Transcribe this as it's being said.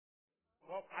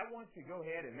Well, I want to go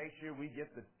ahead and make sure we get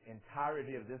the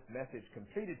entirety of this message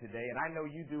completed today, and I know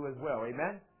you do as well.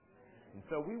 Amen? And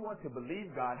so we want to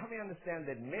believe God. How many understand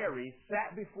that Mary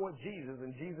sat before Jesus,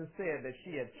 and Jesus said that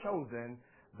she had chosen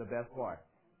the best part?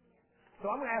 So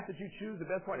I'm going to ask that you choose the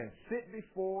best part and sit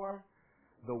before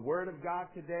the Word of God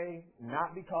today,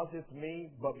 not because it's me,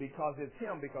 but because it's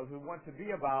Him, because we want to be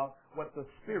about what the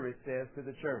Spirit says to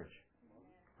the church.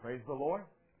 Praise the Lord.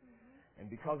 And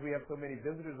because we have so many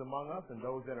visitors among us and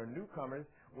those that are newcomers,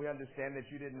 we understand that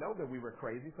you didn't know that we were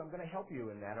crazy, so I'm going to help you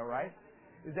in that, all right?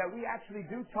 Is that we actually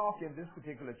do talk in this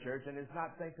particular church, and it's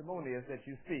not sanctimonious that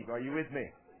you speak. Are you with me?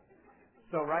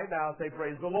 So right now, say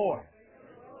praise the Lord.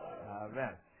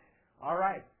 Amen. All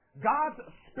right. God's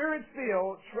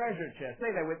Spirit-filled treasure chest.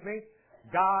 Say that with me.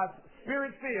 God's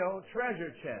Spirit-filled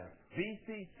treasure chest.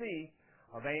 BCC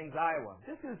of Ames, Iowa.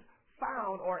 This is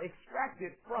found or extracted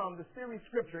from the series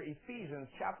scripture Ephesians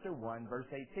chapter 1 verse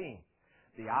 18.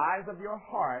 The eyes of your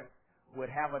heart would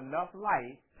have enough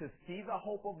light to see the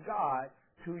hope of God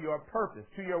to your purpose.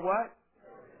 To your what?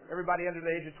 Everybody under the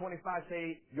age of 25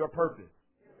 say your purpose.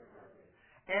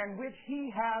 And which He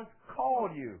has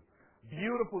called you.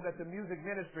 Beautiful that the music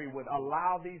ministry would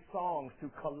allow these songs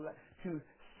to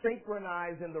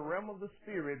synchronize in the realm of the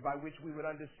Spirit by which we would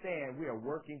understand we are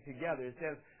working together. It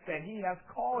says that He has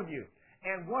called you.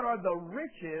 And what are the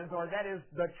riches, or that is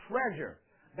the treasure?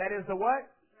 That is the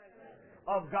what?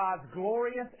 Of God's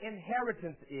glorious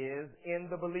inheritance is in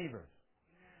the believers.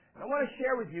 I want to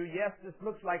share with you, yes, this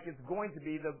looks like it's going to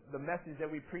be the message that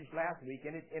we preached last week,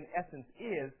 and it in essence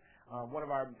is, one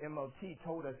of our MOT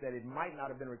told us that it might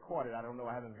not have been recorded. I don't know.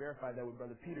 I haven't verified that with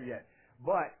Brother Peter yet.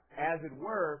 But, as it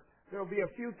were, there will be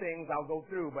a few things I'll go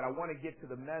through, but I want to get to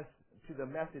the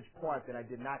message part that I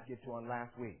did not get to on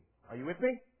last week. Are you with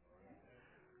me?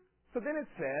 So then it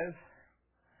says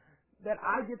that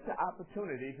I get the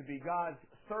opportunity to be God's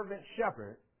servant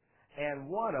shepherd and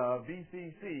one of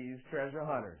BCC's treasure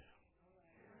hunters.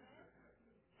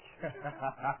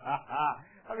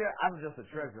 I mean, I'm just a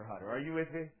treasure hunter. Are you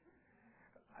with me?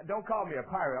 Don't call me a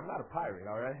pirate. I'm not a pirate,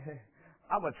 all right?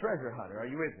 I'm a treasure hunter. Are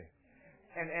you with me?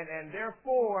 And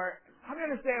therefore, how do you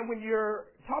understand when you're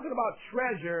talking about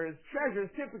treasures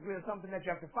typically are something that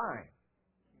you have to find.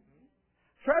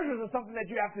 Treasures are something that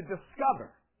you have to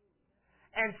discover.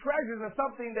 And treasures are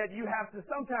something that you have to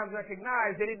sometimes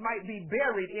recognize that it might be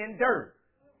buried in dirt.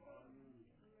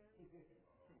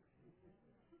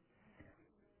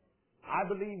 I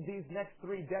believe these next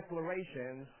three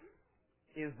declarations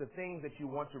is the things that you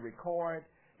want to record.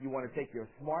 You want to take your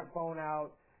smartphone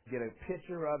out, get a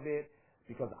picture of it,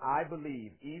 because I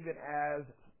believe, even as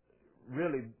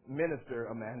really Minister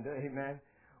Amanda, amen,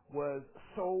 was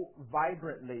so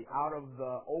vibrantly out of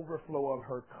the overflow of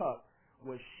her cup,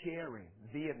 was sharing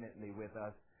vehemently with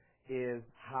us, is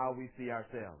how we see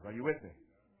ourselves. Are you with me?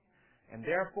 And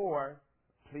therefore,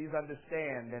 please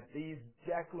understand that these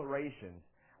declarations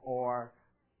are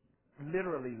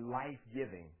literally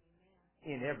life-giving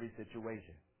in every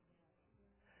situation.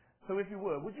 So if you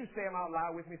would you say them out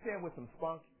loud with me? Say them with some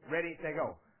spunk. Ready, say,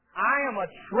 go. I am a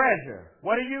treasure.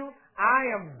 What are you? I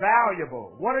am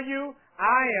valuable. What are you?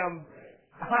 I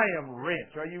am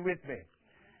rich. Are you with me?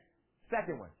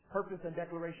 Second one, purpose and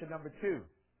declaration number 2.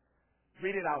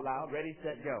 Read it out loud. Ready,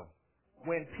 set, go.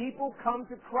 When people come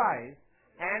to Christ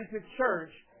and to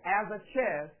church as a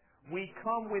chest, we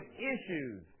come with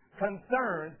issues,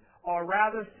 concerns, or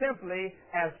rather simply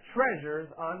as treasures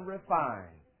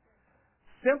unrefined.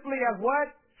 Simply as what?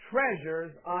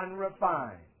 Treasures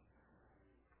unrefined.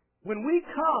 When we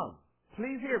come,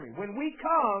 please hear me, when we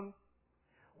come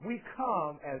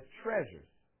as treasures.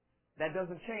 That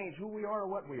doesn't change who we are or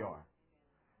what we are.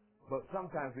 But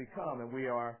sometimes we come and we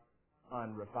are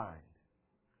unrefined.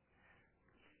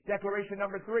 Declaration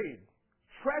number 3.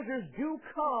 Treasures do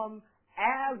come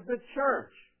as the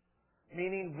church.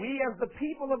 Meaning we as the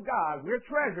people of God, we're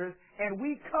treasures, and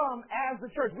we come as the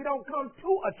church. We don't come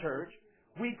to a church.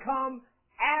 We come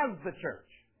as the church.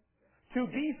 To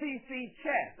BCC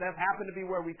Chest, that happened to be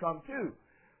where we come to.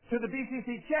 To the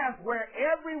BCC Chest, where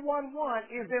everyone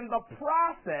is in the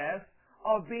process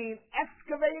of being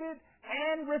excavated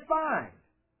and refined.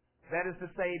 That is to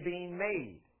say, being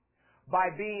made.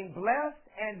 By being blessed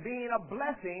and being a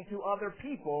blessing to other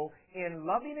people in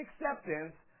loving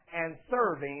acceptance and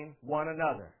serving one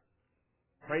another.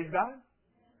 Praise God.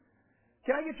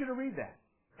 Can I get you to read that?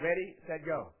 Ready, set,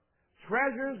 go.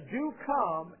 Treasures do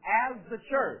come as the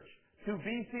church to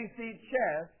BCC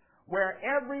Chest, where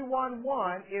everyone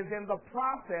is in the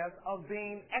process of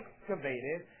being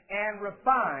excavated and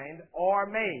refined or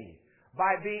made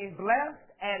by being blessed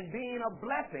and being a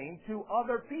blessing to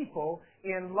other people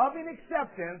in loving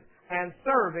acceptance and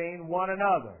serving one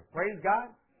another. Praise God.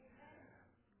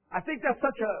 I think that's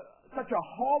such a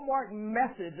hallmark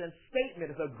message and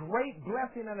statement. It's a great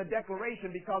blessing and a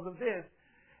declaration because of this.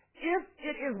 If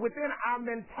it is within our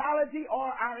mentality or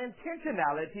our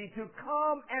intentionality to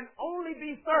come and only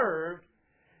be served,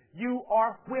 you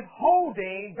are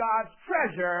withholding God's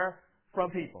treasure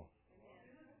from people.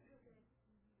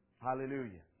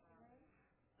 Hallelujah.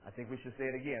 I think we should say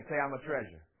it again. Say, I'm a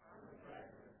treasure.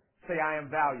 Say, I am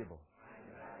valuable.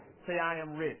 Say, I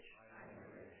am rich.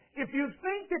 If you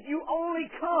think that you only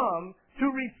come to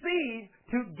receive,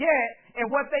 to get, and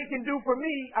what they can do for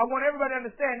me, I want everybody to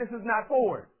understand this is not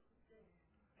forward.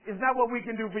 It's not what we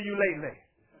can do for you lately.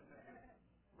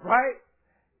 Right?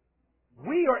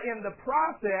 We are in the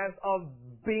process of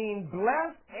being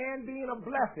blessed and being a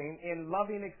blessing in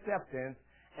loving acceptance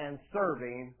and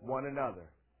serving one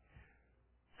another.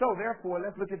 So therefore,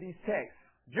 let's look at these texts.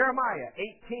 Jeremiah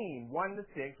 18,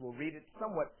 1-6. We'll read it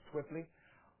somewhat swiftly.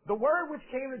 The word which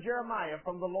came to Jeremiah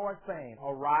from the Lord saying,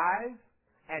 arise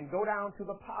and go down to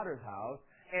the potter's house,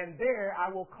 and there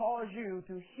I will cause you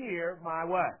to hear my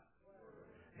what?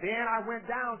 Then I went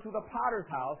down to the potter's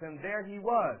house, and there he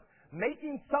was,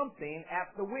 making something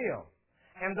at the wheel.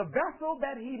 And the vessel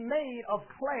that he made of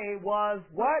clay was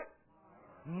what?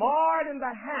 Marred in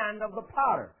the hand of the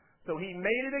potter. So he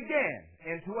made it again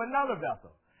into another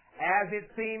vessel, as it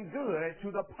seemed good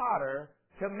to the potter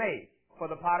to make. For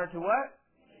the potter to what?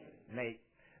 Make.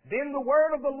 Then the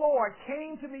word of the Lord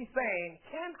came to me saying,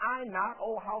 can I not,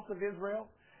 O house of Israel,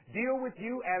 deal with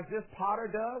you as this potter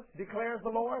does, declares the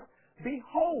Lord?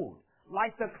 Behold,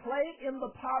 like the clay in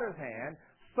the potter's hand,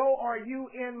 so are you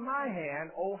in my hand,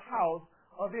 O house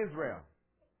of Israel.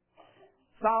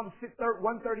 Psalm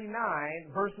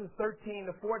 139, verses 13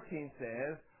 to 14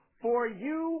 says, for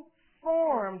you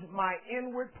formed my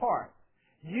inward parts.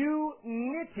 You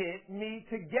knitted me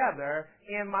together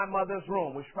in my mother's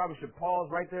womb. Which probably should pause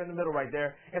right there in the middle right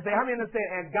there and say, how many understand,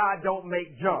 and God don't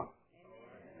make junk?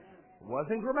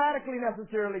 Wasn't grammatically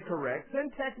necessarily correct.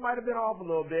 Syntax might have been off a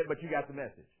little bit, but you got the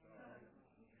message.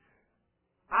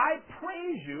 I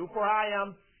praise you, for I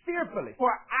am fearfully, for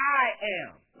I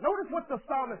am. Notice what the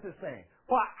psalmist is saying.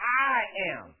 For I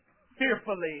am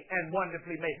fearfully and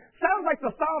wonderfully made. Sounds like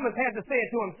the psalmist had to say it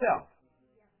to himself.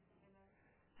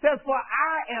 Says, for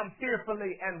I am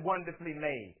fearfully and wonderfully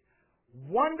made.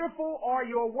 Wonderful are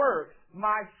your works.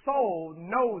 My soul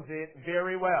knows it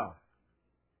very well.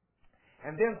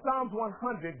 And then Psalms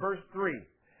 100, verse 3.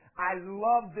 I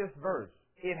love this verse.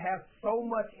 It has so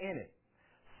much in it.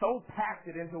 So packed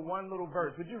it into one little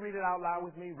verse. Would you read it out loud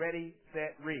with me? Ready,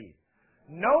 set, read.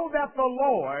 Know that the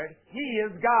Lord, He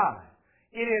is God.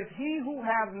 It is He who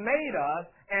has made us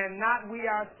and not we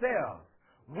ourselves.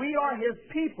 We are His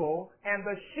people and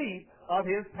the sheep of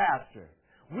His pasture.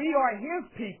 We are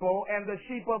His people and the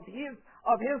sheep of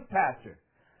His pasture.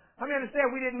 How many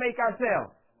understand we didn't make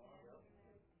ourselves?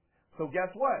 So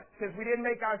guess what? Since we didn't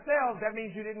make ourselves, that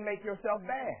means you didn't make yourself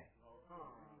bad.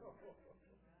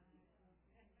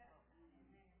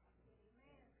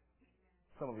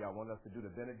 Some of y'all want us to do the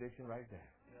benediction right there.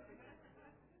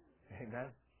 Amen.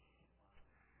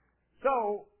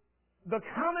 So, the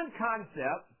common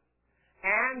concept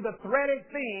and the threaded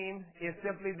theme is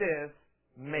simply this: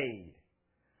 made.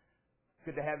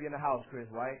 Good to have you in the house, Chris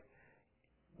White.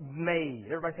 Made.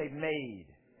 Everybody say made.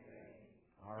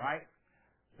 All right.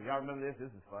 So y'all remember this? This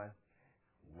is fun.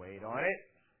 Wait on it.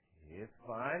 It's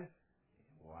fun.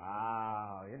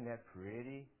 Wow. Isn't that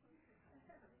pretty?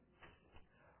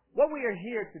 What we are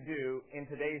here to do in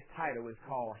today's title is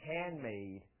called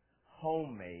Handmade,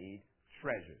 Homemade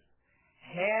Treasures.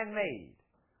 Handmade,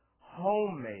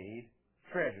 homemade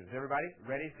treasures. Everybody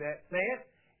ready, set, say it?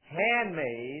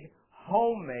 Handmade,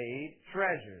 homemade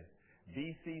treasures.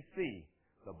 BCC,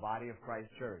 the Body of Christ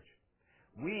Church.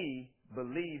 We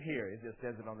believe here, it just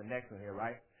says it on the next one here,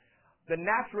 right? The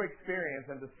natural experience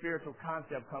and the spiritual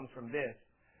concept comes from this.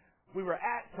 We were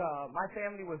at, my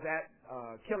family was at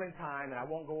Killing Time, and I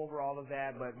won't go over all of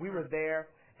that, but we were there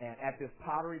and at this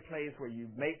pottery place where you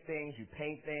make things, you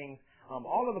paint things.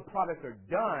 All of the products are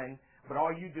done, but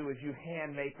all you do is you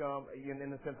hand make them in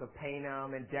the sense of paint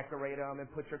them and decorate them and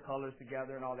put your colors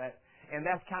together and all that. And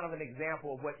that's kind of an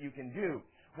example of what you can do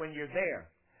when you're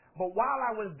there. But while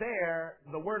I was there,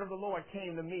 the word of the Lord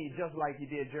came to me just like He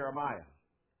did Jeremiah.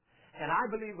 And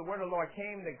I believe the word of the Lord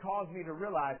came that caused me to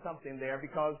realize something there,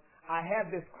 because I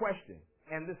had this question,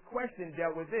 and this question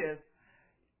dealt with this.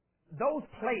 Those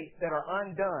plates that are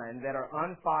undone, that are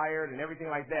unfired and everything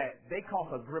like that, they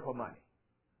cost a grip of money.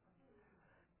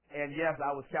 And yes,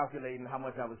 I was calculating how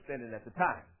much I was spending at the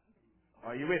time.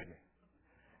 Are you with me?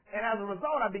 And as a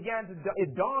result, it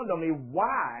dawned on me,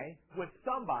 why would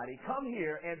somebody come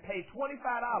here and pay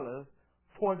 $25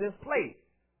 for this plate?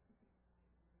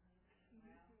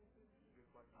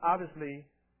 Obviously,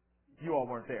 you all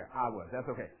weren't there. I was. That's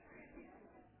okay.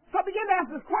 So I began to ask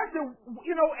this question,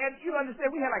 and you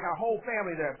understand, we had like our whole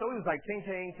family there. So it was like ching,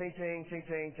 ching, ching, ching, ching,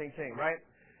 ching, ching, ching, right?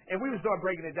 And we would start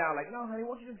breaking it down like, no, honey,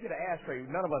 why don't you just get an ashtray?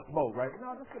 None of us smoke, right?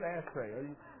 No, just get an ashtray.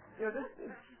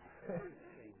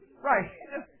 Right.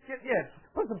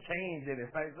 Put some change in it,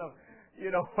 right? So,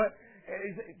 what?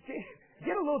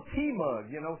 Get a little tea mug,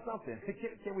 something.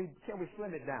 Can we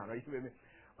slim it down? Are you with me?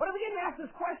 But I began to ask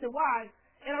this question, why?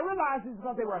 And I realized it's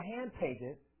because they were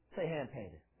hand-painted. Say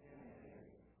hand-painted.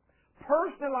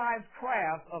 Personalized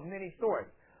crafts of many sorts.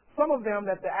 Some of them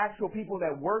that the actual people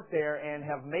that work there and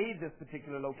have made this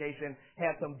particular location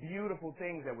had some beautiful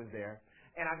things that was there.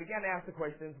 And I began to ask the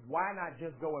questions, why not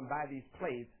just go and buy these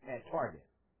plates at Target?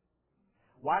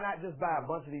 Why not just buy a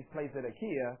bunch of these plates at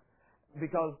IKEA?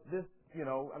 Because this, you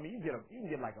can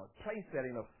get like a place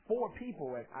setting of 4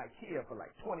 people at IKEA for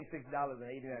like $26.89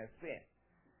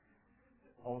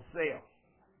 on sale.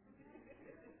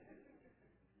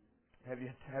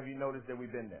 Have you noticed that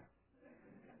we've been there?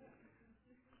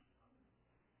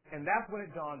 And that's when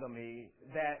it dawned on me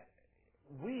that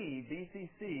we,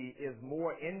 BCC, is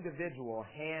more individual,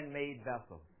 handmade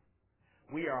vessels.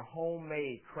 We are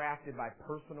homemade, crafted by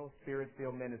personal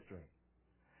spirit-filled ministry.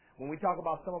 When we talk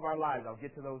about some of our lives, I'll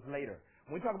get to those later.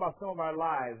 When we talk about some of our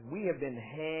lives, we have been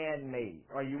handmade.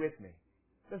 Are you with me?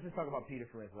 Let's just talk about Peter,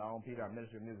 for instance. Our own Peter, our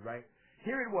minister of music, right?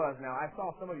 Here it was now. I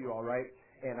saw some of you all, right?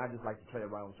 And I just like to play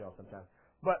around with y'all sometimes.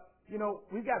 But,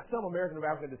 we've got some Americans of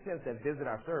African descent that visit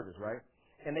our service, right?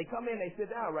 And they come in, they sit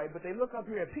down, right? But they look up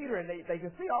here at Peter, and they can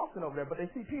see Austin over there, but they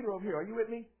see Peter over here. Are you with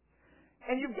me?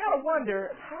 And you've got to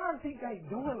wonder, how is he like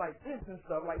doing like this and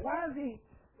stuff? Like, why is he,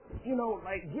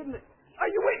 like getting it? Are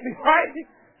you with me, right?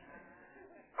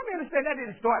 I mean, understand that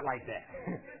didn't start like that.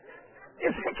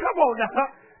 Come on now.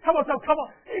 Come on.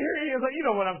 Here he is. You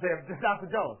know what I'm saying, Dr.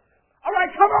 Jones. All right,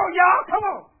 come on, y'all. Come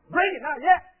on. Bring it. Not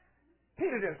yet.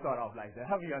 Peter didn't start off like that.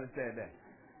 How do you understand that?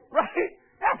 Right?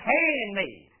 That's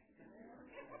handmade.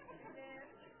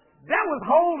 That was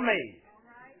homemade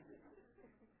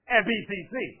at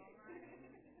BCC.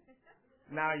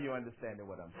 Now you understand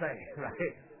what I'm saying,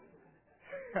 right?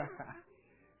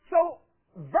 So,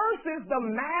 versus the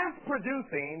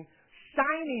mass-producing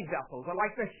shiny vessels, or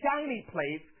like the shiny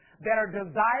plates that are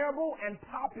desirable and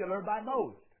popular by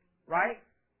most, right?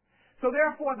 So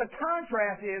therefore, the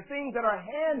contrast is things that are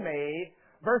handmade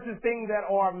versus things that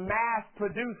are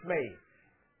mass-produced made.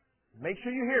 Make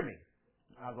sure you hear me.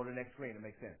 I'll go to the next screen. It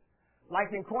makes sense. Like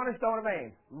in Cornerstone of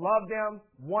Maine, love them,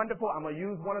 wonderful. I'm going to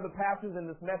use one of the pastors in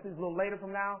this message a little later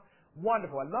from now.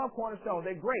 Wonderful. I love Cornerstone.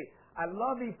 They're great. I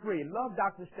love E3. Love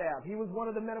Dr. Stab. He was one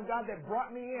of the men of God that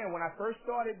brought me in when I first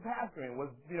started pastoring,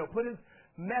 was, put his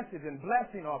message and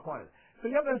blessing upon it. So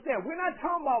you have to understand, we're not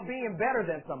talking about being better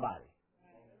than somebody.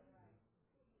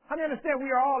 How do you understand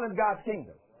we are all in God's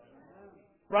kingdom?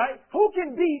 Right? Who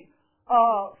can beat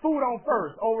Food on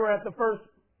First over at the First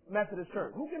Methodist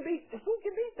Church? Who can beat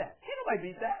that? Can't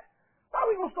nobody beat that. Why are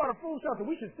we going to start a food shelter?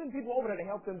 We should send people over there to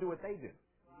help them do what they do.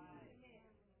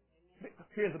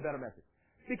 Here's a better message.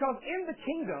 Because in the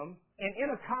kingdom and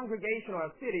in a congregation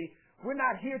or a city, we're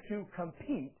not here to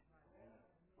compete.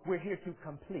 We're here to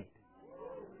complete.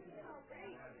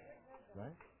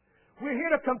 Right? We're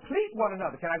here to complete one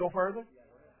another. Can I go further?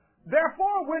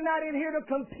 Therefore, we're not in here to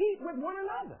compete with one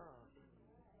another.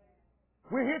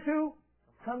 We're here to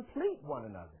complete one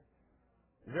another.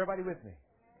 Is everybody with me?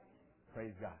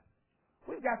 Praise God.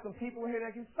 We've got some people here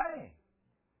that can sing.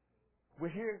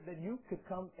 We're here that you could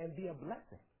come and be a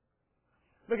blessing.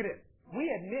 Look at this. We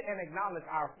admit and acknowledge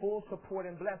our full support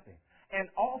and blessing, and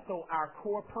also our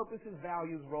core purposes,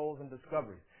 values, roles, and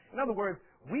discoveries. In other words,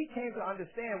 we came to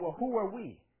understand, well, who are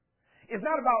we? It's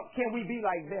not about can we be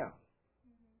like them.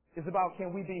 It's about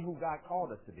can we be who God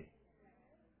called us to be.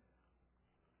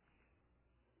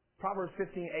 Proverbs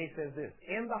 15:8 says this,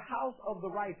 in the house of the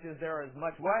righteous there is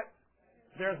much what?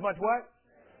 There is much what?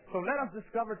 So let us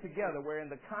discover together where in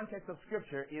the context of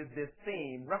Scripture is this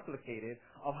theme replicated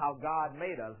of how God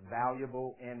made us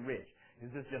valuable and rich.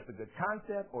 Is this just a good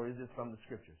concept or is this from the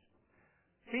Scriptures?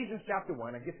 Ephesians chapter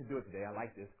 1, I get to do it today, I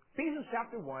like this. Ephesians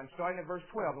chapter 1, starting at verse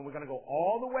 12, and we're going to go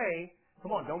all the way.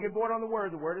 Come on, don't get bored on the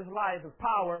word. The word is life, it's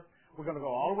power. We're going to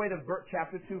go all the way to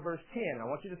chapter 2, verse 10. I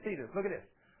want you to see this. Look at this.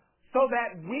 So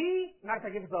that we, matter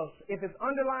of fact, if it's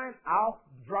underlined, I'll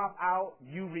drop out,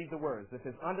 you read the words. If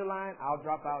it's underlined, I'll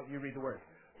drop out, you read the words.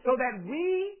 So that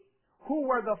we who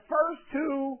were the first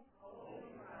to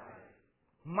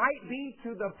might be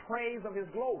to the praise of his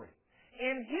glory.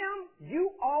 In him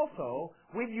you also,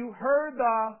 when you heard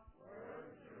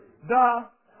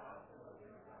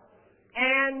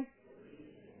and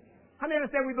how many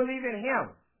understand we believe in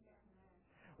him?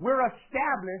 We're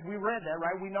established, we read that,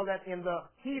 right? We know that in the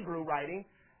Hebrew writing,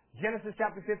 Genesis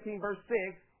chapter 15 verse 6,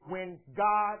 when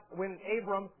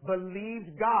Abram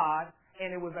believed God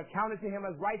and it was accounted to him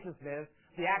as righteousness,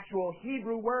 the actual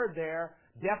Hebrew word there,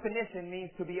 definition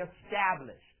means to be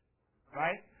established,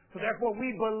 right? So therefore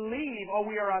we believe, or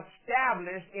we are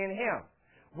established in him.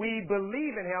 We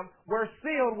believe in him. We're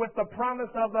sealed with the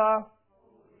promise of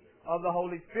the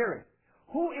Holy Spirit,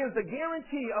 who is the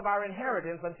guarantee of our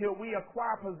inheritance until we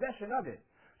acquire possession of it.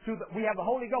 We have the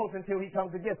Holy Ghost until he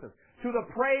comes and gets us. To the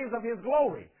praise of his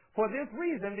glory. For this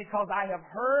reason, because I have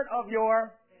heard of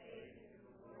your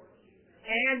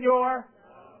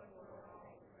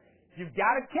You've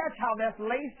got to catch how that's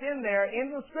laced in there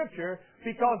in the scripture,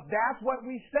 because that's what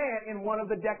we said in one of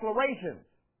the declarations.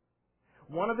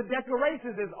 One of the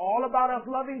declarations is all about us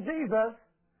loving Jesus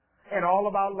and all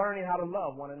about learning how to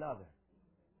love one another.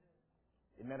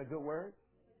 Isn't that a good word?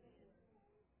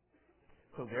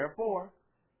 So therefore,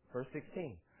 verse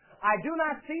 16, I do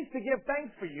not cease to give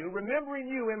thanks for you, remembering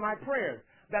you in my prayers,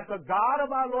 that the God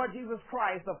of our Lord Jesus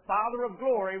Christ, the Father of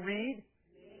glory, read,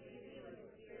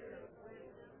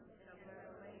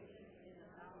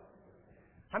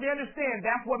 I mean, understand,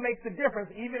 that's what makes the difference,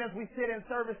 even as we sit in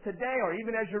service today, or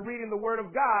even as you're reading the Word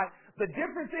of God. The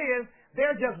difference is,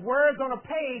 they're just words on a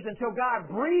page until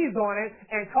God breathes on it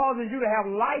and causes you to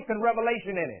have life and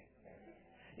revelation in it.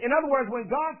 In other words, when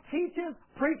God teaches,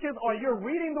 preaches, or you're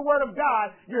reading the Word of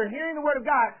God, you're hearing the Word of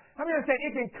God, I mean, understand,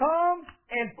 it can come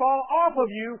and fall off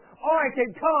of you, or it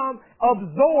can come,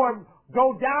 absorb,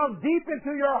 go down deep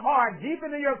into your heart, deep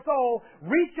into your soul,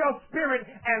 reach your spirit,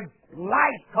 and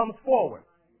life comes forward.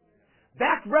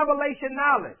 That's revelation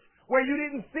knowledge, where you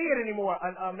didn't see it anymore.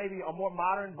 Maybe a more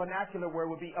modern vernacular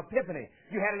word would be epiphany.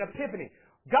 You had an epiphany.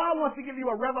 God wants to give you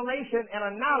a revelation and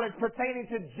a knowledge pertaining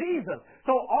to Jesus.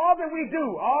 So all that we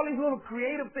do, all these little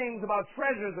creative things about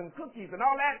treasures and cookies and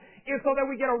all that, is so that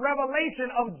we get a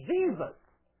revelation of Jesus.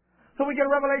 So we get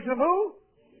a revelation of who?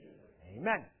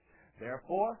 Amen.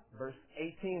 Therefore, verse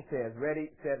 18 says, ready,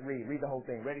 set, read. Read the whole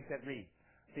thing. Ready, set, read.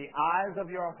 The eyes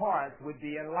of your hearts would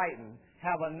be enlightened,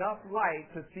 have enough light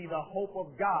to see the hope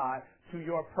of God to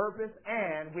your purpose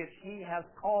and which he has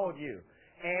called you,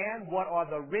 and what are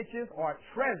the riches or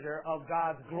treasure of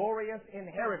God's glorious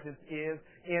inheritance is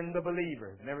in the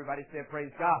believers. And everybody said,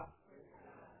 praise God.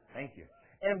 Thank you.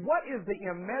 And what is the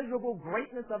immeasurable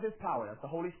greatness of his power? That's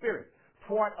the Holy Spirit.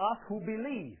 Toward us who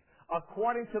believe,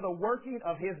 according to the working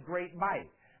of his great might,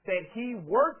 that he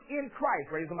worked in Christ,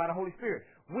 raised him by the Holy Spirit,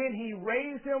 when he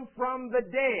raised him from the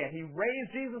dead. He raised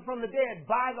Jesus from the dead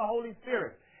by the Holy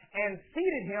Spirit and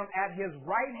seated him at his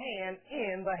right hand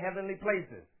in the heavenly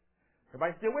places.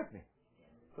 Everybody still with me?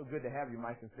 So good to have you,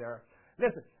 Mike and Sarah.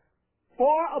 Listen,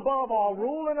 far above all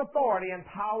rule and authority and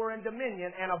power and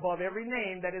dominion, and above every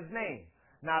name that is named,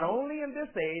 not only in this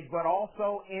age, but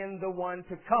also in the one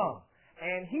to come.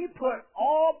 And he put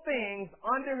all things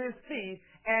under his feet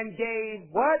and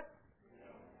gave what?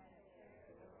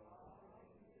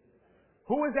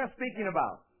 Who is that speaking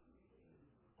about?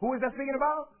 Who is that speaking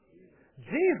about?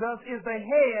 Jesus is the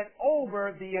head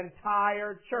over the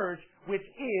entire church, which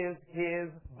is his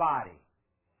body.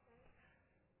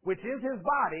 Which is his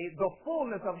body, the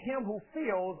fullness of him who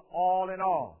fills all in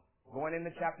all. Going into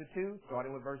chapter 2,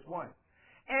 starting with verse 1.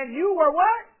 And you were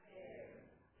what?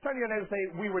 Turn to your neighbor and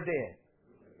say, we were dead.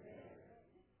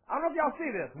 I don't know if y'all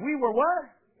see this. We were what?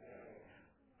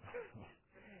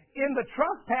 In the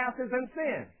trespasses and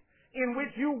sins, in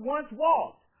which you once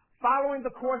walked, following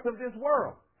the course of this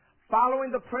world,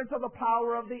 following the prince of the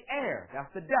power of the air.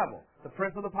 That's the devil. The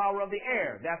prince of the power of the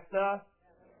air. That's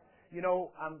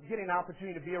I'm getting an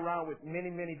opportunity to be around with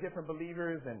many, many different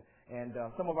believers and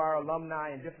some of our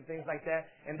alumni and different things like that.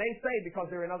 And they say, because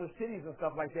they're in other cities and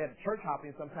stuff like that, church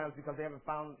hopping sometimes because they haven't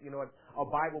found, a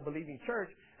Bible-believing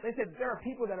church. They said there are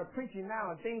people that are preaching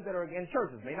now and things that are in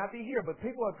churches. May not be here, but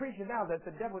people are preaching now that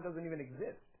the devil doesn't even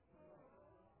exist.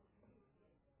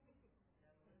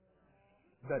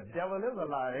 The devil is a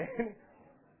liar.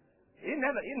 Isn't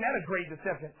that a great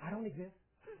deception? I don't exist.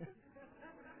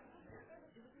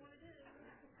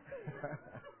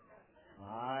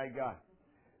 My God.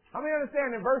 How many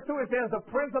understand in verse 2 it says, the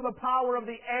prince of the power of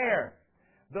the air,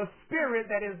 the spirit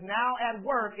that is now at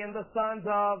work in the sons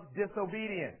of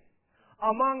disobedience,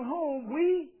 among whom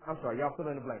y'all fill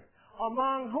in the blanks.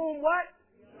 Among whom what?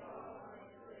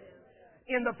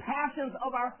 In the passions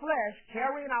of our flesh,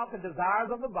 carrying out the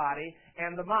desires of the body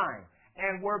and the mind.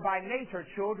 and were by nature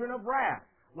children of wrath,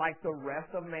 like the rest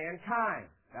of mankind.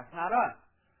 That's not us.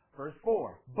 Verse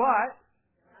 4. But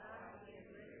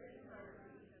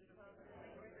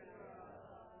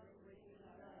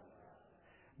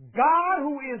God,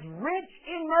 who is rich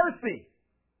in mercy,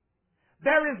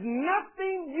 there is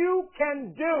nothing you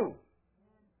can do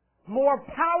more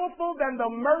powerful than the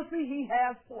mercy He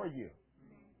has for you.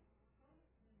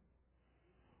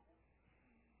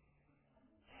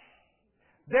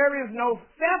 There is no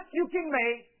theft you can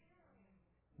make.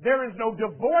 There is no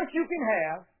divorce you can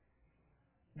have.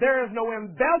 There is no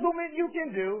embezzlement you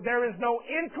can do. There is no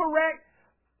incorrect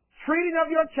treating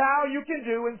of your child you can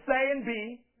do and say and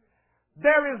be.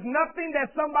 There is nothing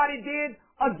that somebody did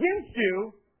against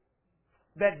you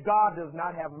that God does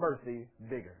not have mercy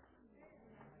bigger.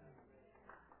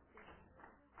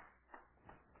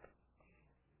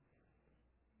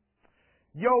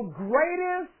 Your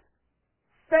greatest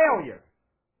failure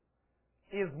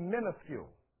is minuscule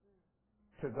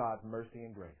to God's mercy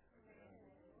and grace.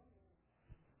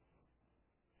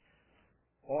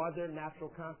 Are there natural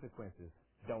consequences?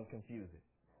 Don't confuse it.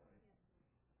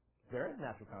 There is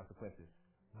natural consequences,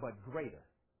 but greater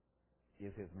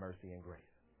is His mercy and grace.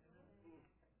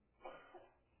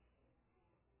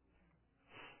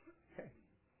 Okay.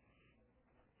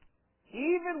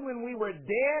 Even when we were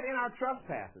dead in our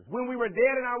trespasses, when we were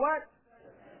dead in our what?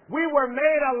 We were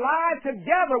made alive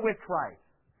together with Christ.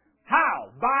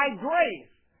 How? By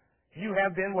grace. You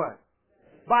have been what?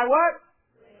 By what?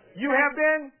 You have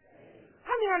been?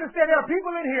 How many understand there are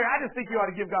people in here? I just think you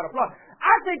ought to give God applause.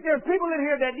 I think there's people in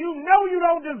here that you know you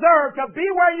don't deserve to be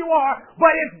where you are,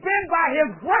 but it's been by His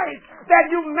grace that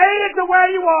you made it to where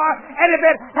you are. And if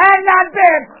it had not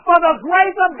been for the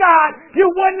grace of God, you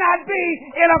would not be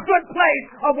in a good place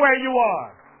of where you are.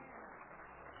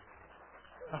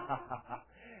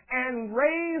 And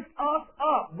raised us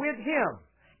up with Him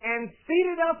and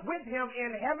seated us with Him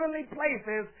in heavenly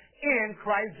places in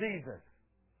Christ Jesus.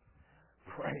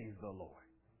 Praise the Lord.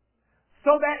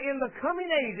 So that in the coming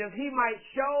ages He might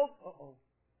show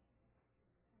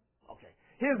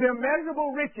His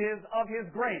immeasurable riches of His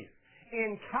grace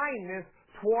in kindness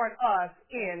toward us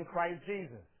in Christ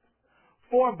Jesus.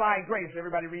 For by grace,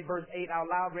 everybody read verse 8 out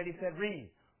loud. Ready, set,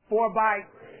 read. For by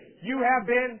grace you have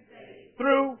been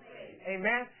through.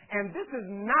 Amen. And this is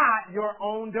not your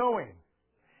own doing.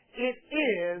 It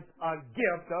is a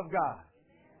gift of God.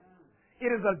 It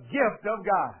is a gift of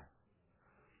God.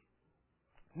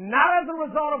 Not as a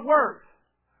result of works,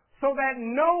 so that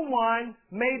no one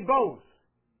may boast.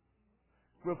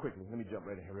 Real quickly, let me jump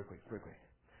right in here real quick.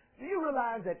 Do you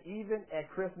realize that even at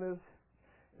Christmas,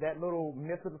 that little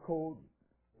mythical,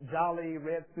 jolly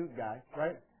red suit guy,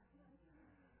 right?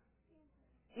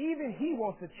 Even he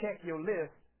wants to check your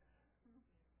list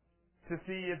to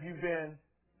see if you've been.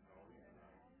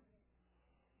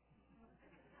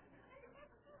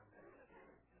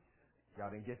 Y'all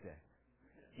didn't get that.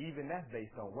 Even that's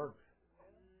based on works.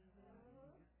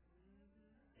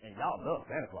 And y'all love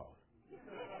Santa Claus.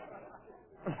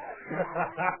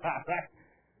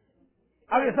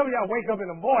 I mean, some of y'all wake up in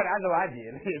the morning. I know I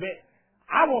did.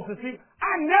 I want to see.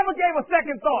 I never gave a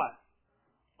second thought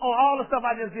on all the stuff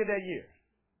I just did that year.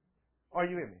 Are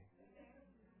you with me?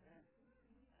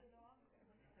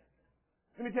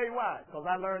 Let me tell you why. Because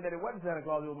I learned that it wasn't Santa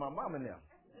Claus. It was my mom and them.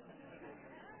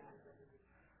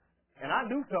 And I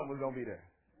knew something was going to be there.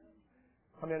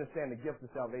 Come understand the gift of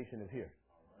salvation is here.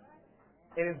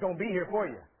 And it's going to be here for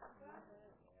you.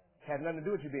 Has nothing to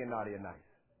do with you being naughty or nice.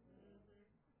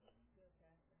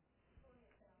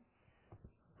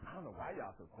 I don't know why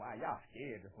y'all so quiet. Y'all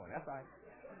scared this morning. That's all right.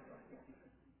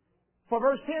 For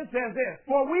verse 10 says this.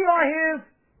 For we are His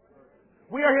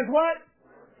what?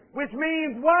 Which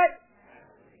means what?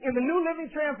 In the New Living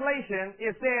Translation,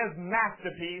 it says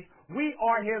masterpiece. We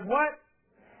are His what?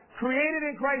 Created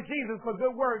in Christ Jesus for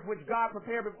good works which God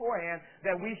prepared beforehand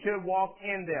that we should walk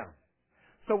in them.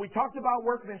 So we talked about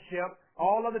workmanship.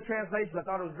 All other translations, I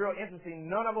thought it was real interesting.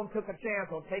 None of them took a chance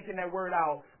on taking that word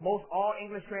out. Most all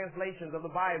English translations of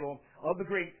the Bible, of the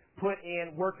Greek, put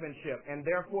in workmanship. And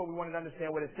therefore, we wanted to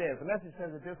understand what it says. The Message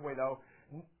says it this way, though.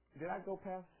 Did I go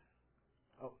past?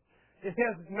 Oh. It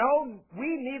says, no, we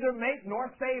neither make nor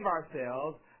save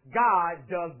ourselves. God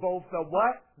does both the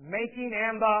what? Making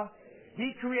and the...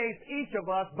 He creates each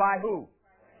of us by who?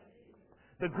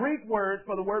 The Greek word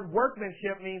for the word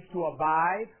workmanship means to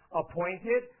abide,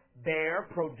 appointed, bear,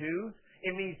 produce.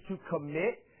 It means to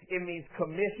commit. It means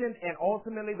commission. And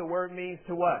ultimately the word means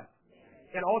to what?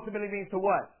 It ultimately means to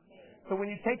what? So when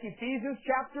you take Ephesians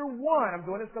chapter 1, I'm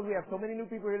doing this because we have so many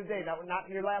new people here today that were not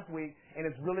here last week, and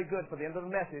it's really good for the end of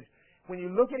the message. When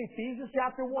you look at Ephesians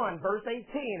chapter 1, verse 18,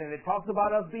 and it talks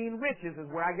about us being riches, is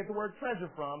where I get the word treasure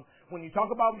from. When you talk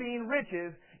about being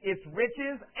riches, it's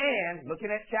riches and, looking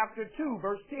at chapter 2,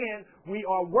 verse 10, we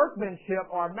are workmanship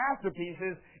or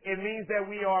masterpieces. It means that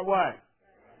we are what?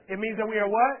 It means that we are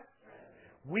what?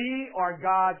 We are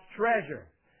God's treasure.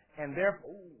 And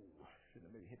therefore, shouldn't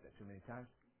have maybe hit that too many times.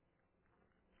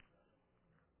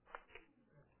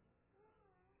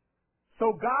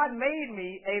 So God made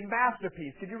me a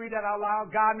masterpiece. Could you read that out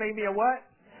loud? God made me a what?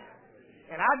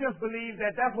 And I just believe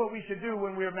that that's what we should do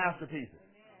when we're masterpieces.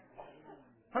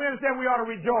 How many understand we ought to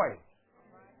rejoice?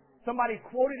 Somebody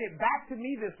quoted it back to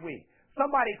me this week.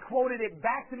 Somebody quoted it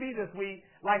back to me this week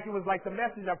like it was like the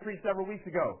message I preached several weeks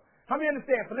ago. How many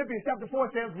understand? Philippians chapter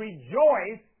 4 says,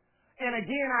 rejoice, and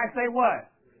again I say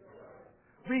what?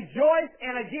 Rejoice,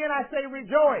 and again I say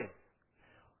rejoice.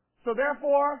 So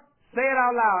therefore, say it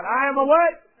out loud. I am a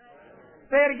what?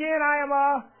 Say it again. I am a.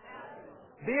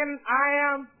 Then I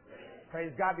am.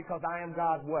 Praise God, because I am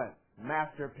God's what?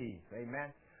 Masterpiece.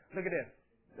 Amen. Look at this.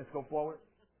 Let's go forward.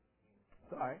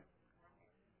 Sorry.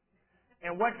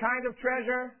 And what kind of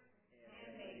treasure?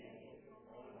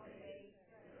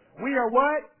 We are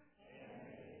what?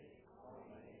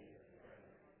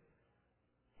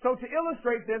 So to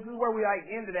illustrate this is where we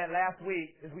ended at last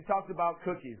week, is we talked about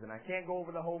cookies. And I can't go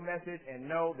over the whole message, and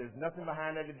no, there's nothing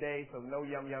behind that today, so no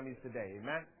yum yummies today.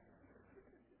 Amen?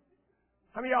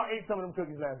 How many of y'all ate some of them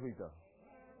cookies last week, though?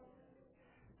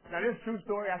 Now, this is a true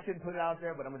story. I shouldn't put it out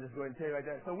there, but I'm going to just go ahead and tell you like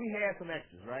that. So we had some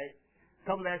extras, right? A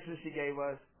couple of extras she gave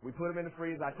us. We put them in the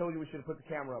freezer. I told you we should have put the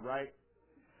camera up, right?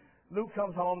 Luke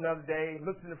comes home the other day,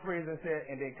 looks in the freezer and said,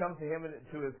 and then comes to him and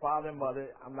to his father and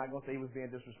mother. I'm not going to say he was being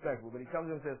disrespectful, but he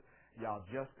comes in and says, y'all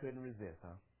just couldn't resist,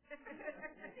 huh?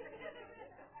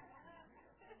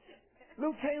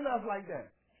 Luke came to us like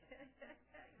that.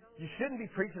 You shouldn't be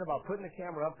preaching about putting the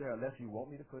camera up there unless you want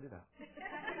me to put it up.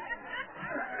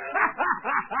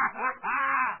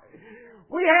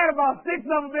 We had about 6 of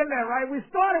them in there, right? We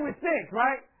started with 6,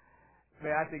 right?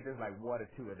 Man, I think there's like 1 or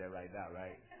 2 in there right now,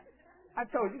 right? I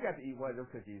told you, you got to eat one of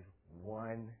those cookies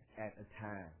one at a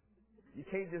time. You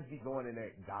can't just be going in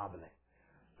there gobbling.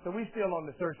 So we still on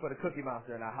the search for the Cookie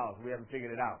Monster in our house. We haven't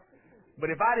figured it out. But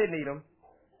if I didn't eat them,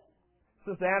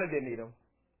 Sister Anna didn't eat them,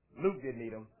 Luke didn't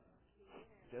eat them,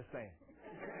 just saying.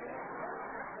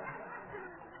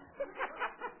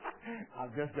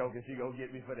 I'm just joking. She gonna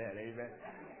get me for that. Amen.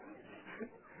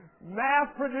 Mass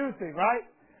producing, right?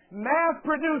 Mass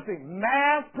producing.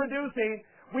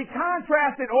 We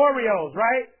contrasted Oreos,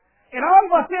 right? And all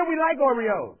of us here, we like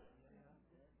Oreos.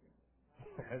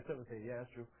 Someone say, yeah,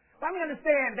 that's true. Let me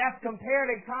understand, that's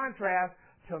compared and contrast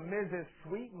to Mrs.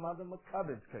 Sweet Mother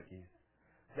McCubbin's cookies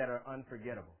that are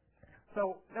unforgettable.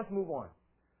 So let's move on.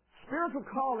 Spiritual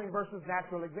calling versus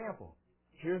natural example.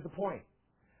 Here's the point.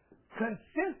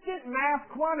 Consistent mass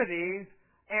quantities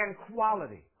and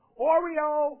quality.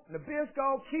 Oreo,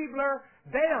 Nabisco, Keebler,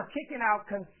 they are kicking out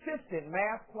consistent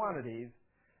mass quantities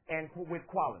and with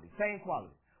quality, same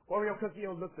quality. Oreo cookie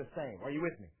will look the same. Are you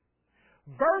with me?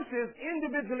 Versus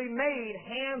individually made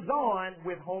hands-on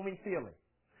with homey feeling.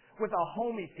 With a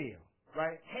homey feel,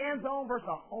 right? Hands-on versus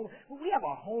a home. We have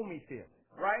a homey feel,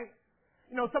 right?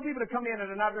 You know, some people that come in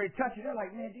and are not very touchy, they're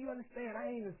like, man, do you understand?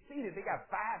 I ain't even seen it. They got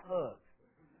 5 hugs.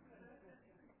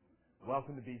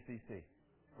 Welcome to BCC,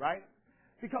 right?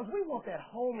 Because we want that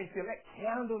homey feel, that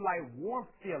candlelight warmth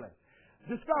feeling.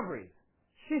 Discoveries.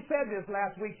 She said this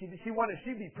last week. She'd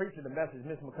be preaching the message,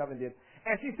 Miss McCubbin did.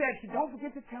 And she said, don't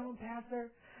forget to tell them, Pastor,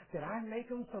 that I make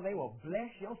them so they will bless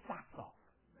your socks off.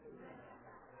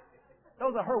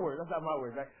 Those are her words. That's not my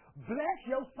words, right? Bless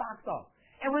your socks off.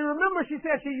 And we remember she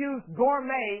said she used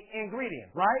gourmet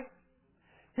ingredients, right?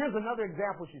 Here's another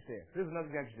example she said.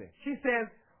 She says,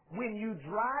 when you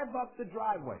drive up the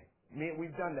driveway,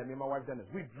 we've done that. Me and my wife done this.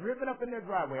 We've driven up in their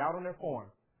driveway, out on their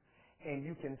farm, and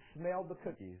you can smell the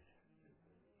cookies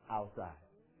outside.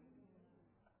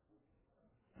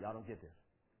 Y'all don't get this.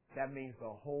 That means the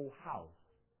whole house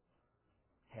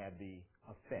had the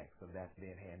effects of that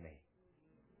being handmade.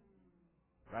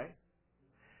 Right?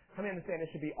 How many understand it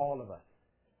should be all of us?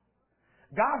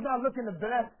 God's not looking to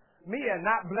bless me and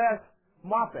not bless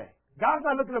Mape. God's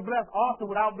not looking to bless Austin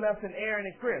without blessing Aaron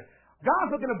and Chris.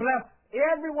 God's looking to bless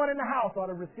everyone in the house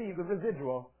ought to receive the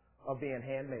residual of being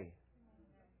handmade.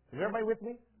 Is everybody with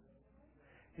me?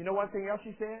 You know one thing else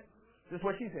she said? This is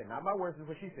what she said. Not my words, this is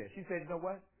what she said. She said, you know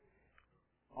what?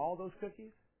 All those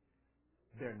cookies,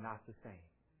 they're not the same.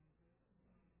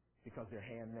 Because they're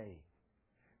handmade.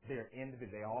 They're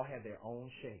individual. They all have their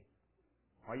own shape.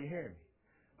 Are you hearing me?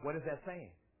 What is that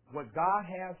saying? What God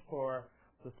has for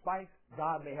the spice,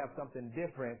 God may have something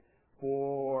different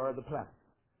for the planet.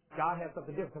 God has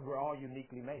something different because we're all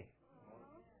uniquely made.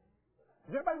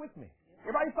 Is everybody with me?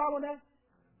 Everybody following that?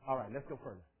 All right, let's go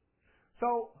further.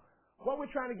 So what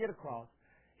we're trying to get across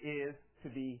is to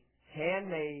be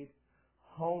handmade,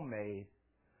 homemade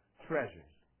treasures.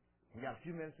 We got a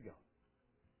few minutes to go.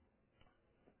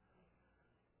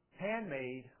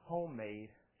 Handmade, homemade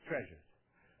treasures.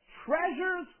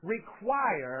 Treasures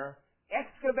require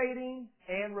excavating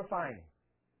and refining.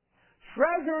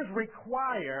 Treasures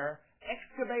require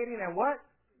excavating and what?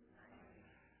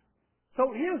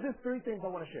 So here's just three things I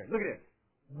want to share. Look at this.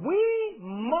 We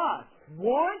must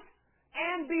want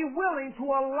and be willing to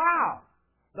allow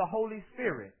the Holy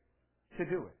Spirit to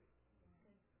do it.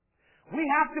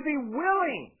 We have to be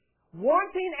willing,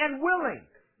 wanting and willing.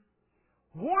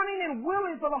 Wanting and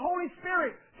willing for the Holy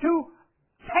Spirit to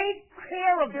take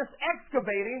care of this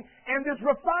excavating and this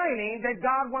refining that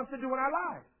God wants to do in our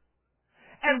lives.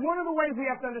 And one of the ways we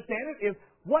have to understand it is,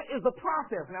 what is the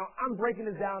process? Now, I'm breaking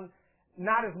this down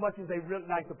not as much as the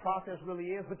process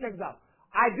really is, but check this out.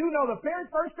 I do know the very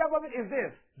first step of it is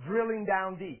this: drilling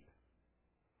down deep.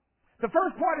 The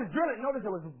first part is drilling. Notice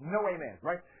there was no amen,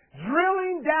 right?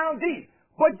 Drilling down deep.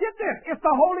 But get this, it's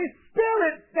the Holy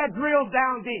Spirit that drills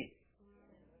down deep.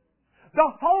 The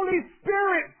Holy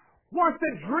Spirit wants to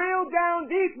drill down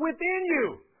deep within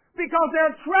you because there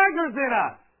are treasures in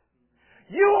us.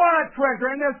 You are a treasure,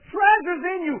 and there's treasures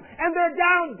in you, and they're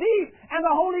down deep, and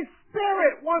the Holy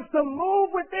Spirit wants to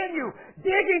move within you,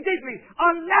 digging deeply.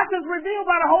 Unless it's revealed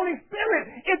by the Holy Spirit,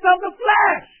 it's of the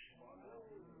flesh.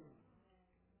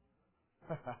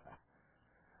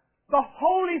 The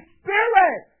Holy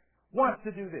Spirit wants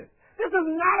to do this. This is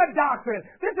not a doctrine.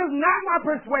 This is not my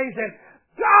persuasion.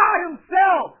 God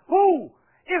Himself, who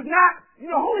is not,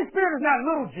 Holy Spirit is not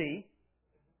little g.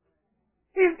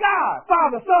 He's God,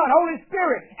 Father, Son, Holy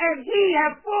Spirit, and He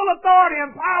has full authority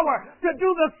and power to do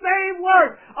the same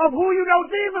work of who you know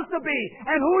Jesus to be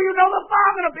and who you know the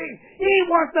Father to be. He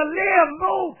wants to live,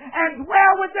 move, and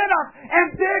dwell within us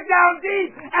and dig down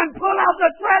deep and pull out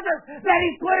the treasures that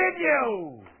He put in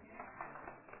you.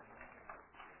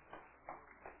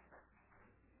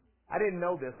 I didn't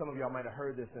know this. Some of y'all might have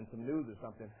heard this in some news or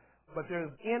something. But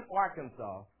in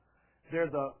Arkansas,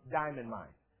 there's a diamond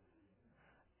mine.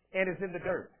 And it's in the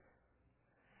dirt.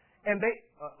 And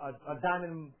a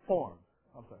diamond form.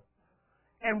 I'm sorry.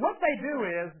 And what they do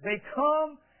is they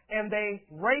come and they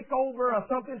rake over or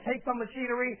something, take some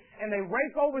machinery, and they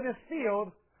rake over this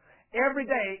field every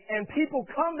day, and people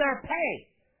come there pay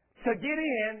to get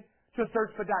in to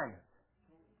search for diamonds.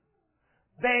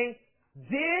 They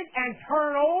dig and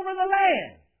turn over the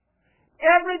land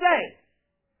every day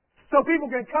so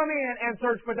people can come in and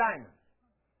search for diamonds.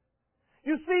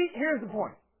 You see, here's the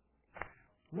point.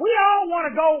 We all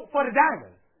want to go for the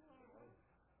diamonds.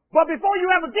 But before you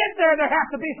ever get there, there has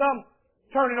to be some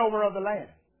turning over of the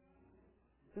land.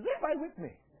 Is everybody with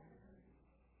me?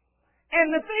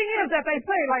 And the thing is that they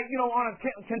say, on a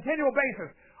continual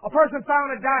basis, a person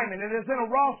found a diamond and it's in a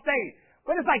raw state,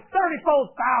 but it's like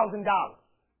 $34,000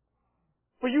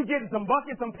 for you getting some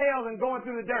buckets, some pails, and going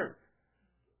through the dirt.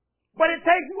 But it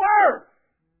takes work.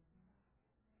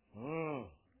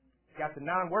 Got the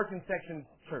non-working section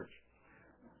church.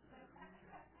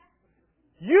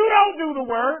 You don't do the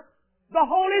work. The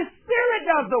Holy Spirit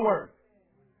does the work.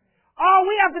 All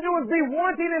we have to do is be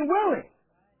wanting and willing.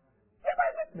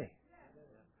 Everybody with me?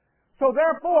 So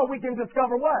therefore, we can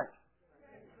discover what?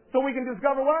 So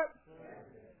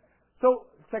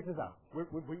check this out.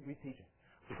 We teach it.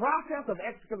 Process of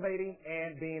excavating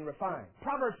and being refined.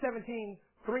 Proverbs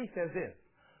 17:3 says this: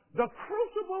 the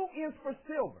crucible is for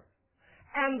silver,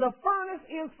 and the furnace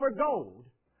is for gold,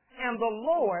 and the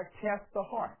Lord tests the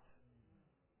heart.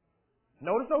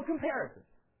 Notice those comparisons,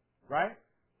 right?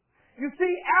 You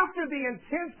see, after the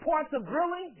intense parts of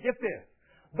drilling, get this,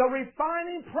 the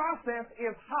refining process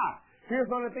is hot.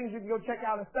 Here's one of the things you can go check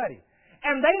out and study.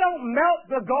 And they don't melt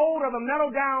the gold or the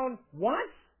metal down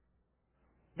once.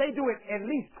 They do it at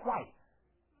least twice.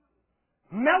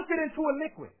 Melt it into a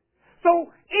liquid. So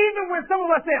even when some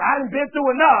of us say, I haven't been through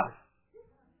enough,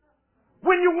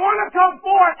 when you want to come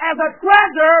forth as a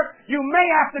treasure, you may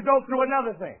have to go through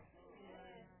another thing.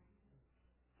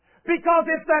 Because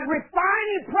it's that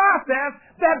refining process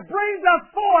that brings us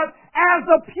forth as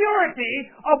the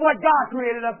purity of what God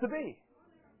created us to be.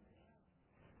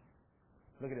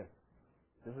 Look at this.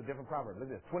 This is a different proverb.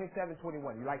 Look at this.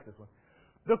 27:21. You like this one.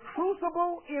 The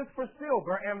crucible is for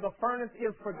silver and the furnace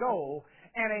is for gold,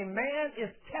 and a man is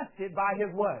tested by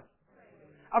his what?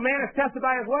 A man is tested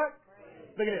by his what?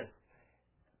 Look at this.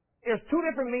 There's two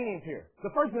different meanings here.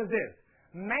 The first one is this.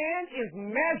 Man is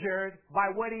measured by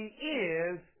what he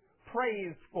is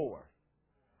praised for.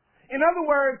 In other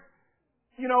words,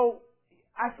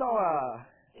 I saw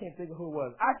can't think of who it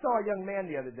was. I saw a young man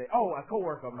the other day. Oh, a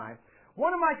coworker of mine.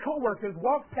 One of my coworkers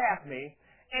walked past me,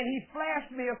 and he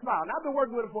flashed me a smile. Now, I've been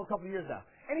working with him for a couple of years now.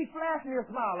 And he flashed me a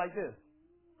smile like this.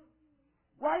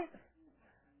 Right?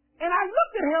 And I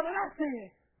looked at him, and I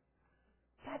said,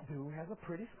 that dude has a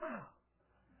pretty smile.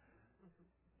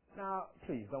 Now,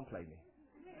 please, don't play me.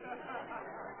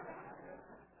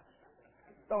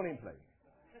 Don't even play me.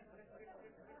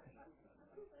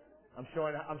 I'm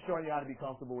showing you how to be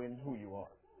comfortable in who you are.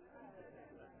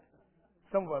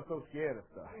 Some of us are so scared of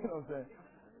stuff. You know what I'm saying?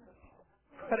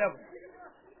 Whatever.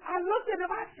 I looked at him,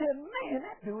 I said, man,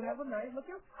 that dude has a nice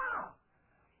looking smile.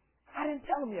 I didn't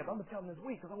tell him yet, but I'm going to tell him this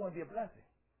week because I want to be a blessing.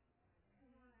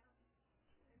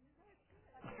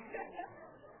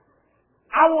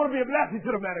 I want to be a blessing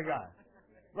to the man of God.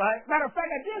 Right? Matter of fact,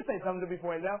 I did say something to him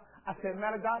before he left. I said,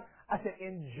 man of God, I said,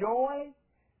 enjoy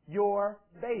your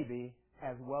baby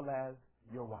as well as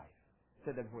your wife. I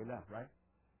said that before he left, right?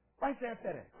 Right there,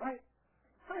 said it, right?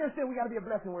 I understand we got to be a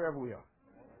blessing wherever we are.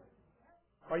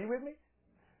 Are you with me?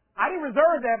 I didn't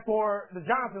reserve that for the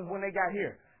Johnsons when they got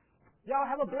here. Y'all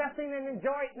have a blessing and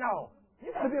enjoy it? No.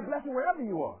 You got to be a blessing wherever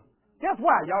you are. Guess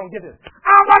why? Y'all don't get this.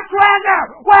 I'm a treasure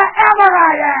wherever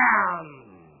I am.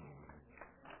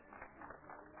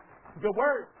 Good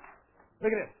word.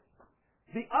 Look at this.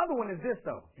 The other one is this,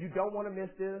 though. You don't want to miss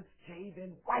this.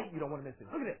 Javen White, you don't want to miss this.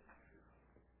 Look at this.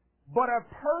 But a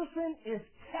person is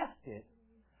tested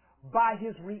by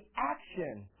his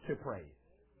reaction to praise.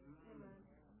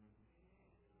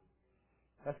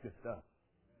 That's good stuff.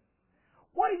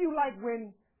 What do you like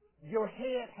when your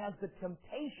head has the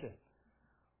temptation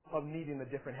of needing a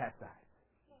different hat size?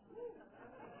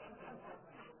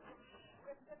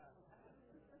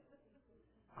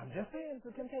 I'm just saying it's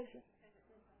a temptation.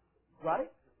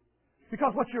 Right?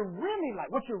 Because what you're really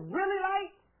like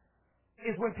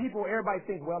is when everybody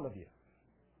thinks well of you.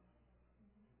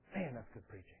 Man, that's good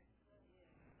preaching.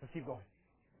 Let's keep going.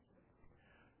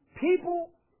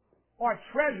 People are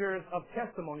treasures of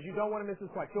testimonies. You don't want to miss this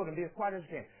part. Children, be as quiet as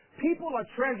you can. People are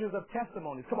treasures of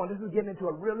testimonies. Come on, this is getting into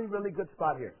a really, really good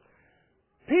spot here.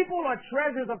 People are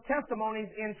treasures of testimonies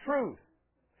in truth.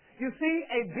 You see,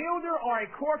 a builder or a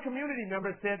core community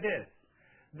member said this.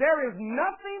 There is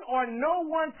nothing or no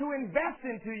one to invest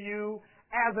into you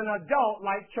as an adult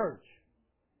like church.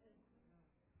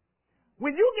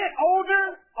 When you get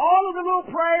older, all of the little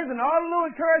praise and all the little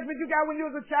encouragement you got when you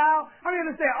was a child, I mean,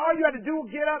 understand, all you had to do was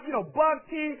get up, bug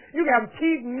teeth, you can have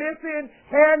teeth missing,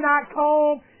 hair not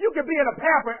combed, you could be in a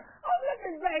pamper. Oh, look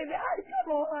at baby,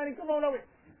 honey, come on over.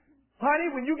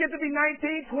 Honey, when you get to be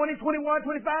 19, 20, 21,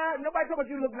 25, nobody talking about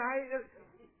you look nice.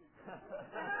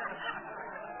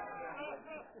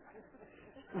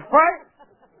 Right?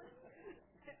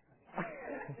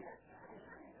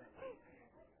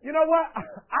 You know what?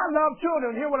 I love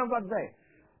children. Hear what I'm about to say.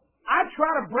 I try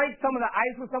to break some of the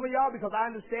ice with some of y'all because I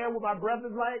understand what my breath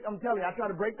is like. I'm telling you, I try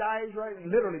to break the ice, right?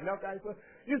 And literally melt the ice.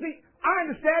 You see, I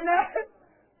understand that.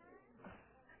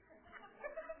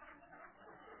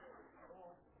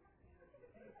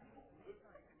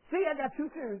 See, I got too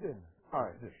serious, didn't I? All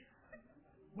right.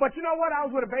 But you know what? I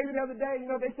was with a baby the other day. You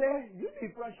know what they said? You need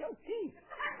to brush your teeth.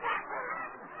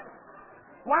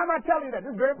 Why am I telling you that?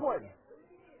 This is very important.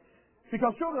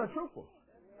 Because children are truthful.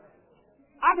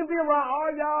 I can be around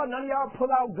all y'all, none of y'all pull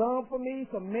out gum for me,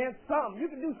 some mint, something. You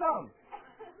can do something.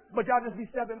 But y'all just be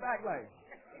stepping back like.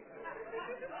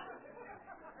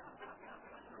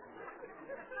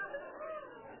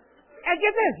 And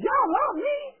get this, y'all love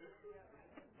me.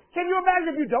 Can you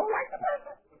imagine if you don't like the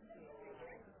person?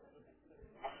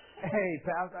 Hey,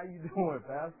 Pastor, how you doing,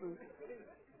 Pastor?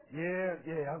 Yeah.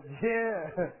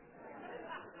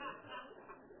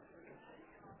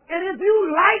 And if you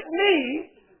like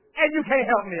me and you can't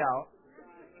help me out,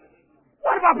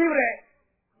 what about people that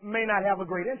may not have a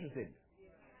great interest in you?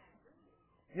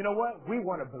 You know what? We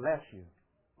want to bless you.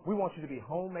 We want you to be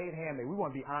homemade, handmade. We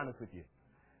want to be honest with you.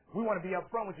 We want to be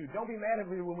upfront with you. Don't be mad at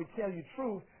me when we tell you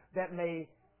truth that may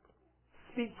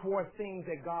speak towards things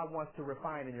that God wants to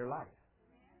refine in your life.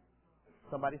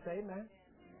 Somebody say amen.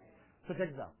 So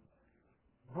check this out.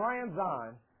 Brian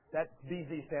Zahn, that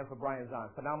BZ stands for Brian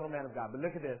Zahn, phenomenal man of God. But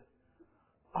look at this.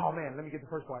 Oh man, let me get the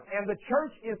first part. And the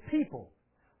church is people.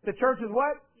 The church is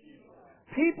what?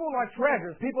 People are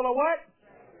treasures. People are what?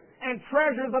 And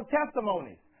treasures of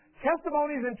testimonies.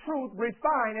 Testimonies and truth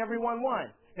refine everyone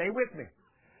one. Stay with me.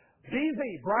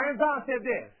 BZ, Brian Zahn said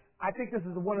this. I think this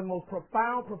is one of the most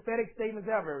profound prophetic statements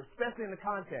ever, especially in the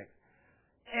context.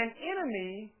 An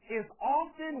enemy is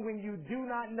often when you do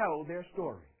not know their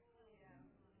story.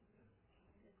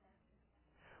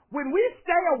 When we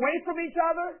stay away from each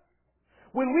other,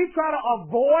 when we try to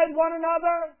avoid one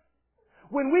another,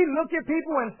 when we look at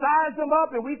people and size them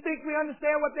up and we think we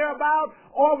understand what they're about,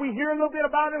 or we hear a little bit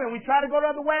about them and we try to go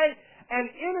the other way, an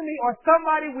enemy or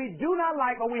somebody we do not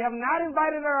like or we have not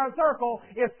invited in our circle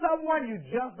is someone you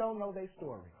just don't know their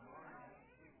story.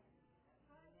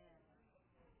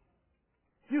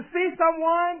 You see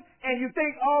someone and you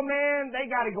think, oh man,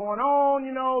 they got it going on,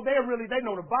 they know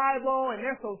the Bible and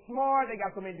they're so smart, they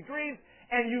got so many degrees,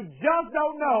 and you just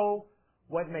don't know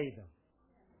what made them.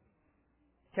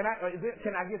 Can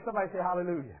I get somebody to say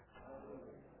hallelujah?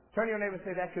 Turn to your neighbor and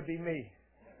say, that could be me.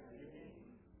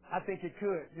 I think it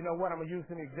could. You know what? I'm going to use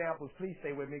some examples. Please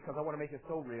stay with me because I want to make it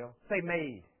so real. Say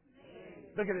made.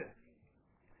 Look at it.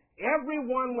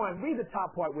 Everyone, read the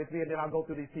top part with me and then I'll go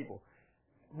through these people.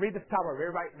 Read the top part.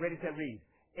 Everybody ready to read.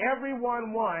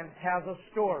 Everyone has a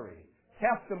story,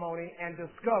 testimony, and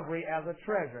discovery as a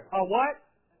treasure. A what?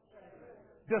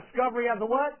 Discovery as a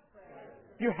what?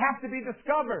 You have to be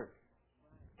discovered.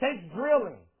 Takes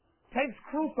drilling. Takes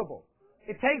crucible.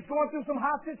 It takes going through some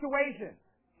hot situations.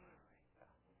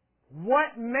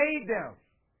 What made them?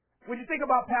 When you think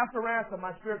about Pastor Ransom,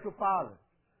 my spiritual father,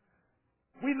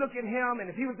 we look at him,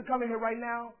 and if he was to come in here right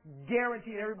now,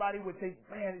 guaranteed everybody would think,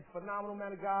 man, he's a phenomenal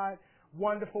man of God,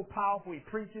 wonderful, powerful, he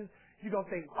preaches. You're going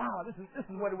to think, wow, this is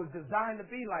what it was designed to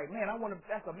be like. Man,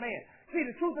 that's a man. See,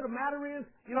 the truth of the matter is,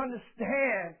 you don't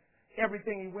understand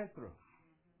everything he went through.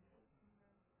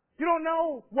 You don't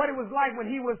know what it was like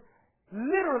when he was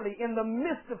literally in the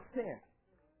midst of sin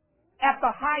at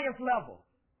the highest level.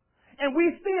 And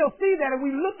we still see that and we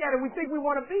look at it and we think we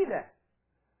want to be that.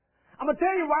 I'm going to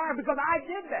tell you why, because I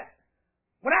did that.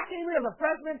 When I came here as a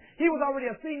freshman, he was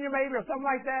already a senior maybe or something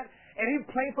like that, and he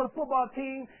played for the football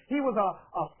team. He was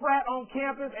a frat on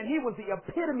campus, and he was the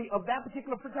epitome of that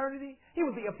particular fraternity. He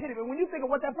was the epitome. When you think of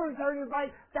what that fraternity was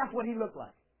like, that's what he looked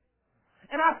like.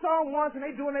 And I saw him once, and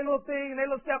they doing their little thing, and they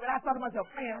little step, and I thought to myself,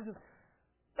 man,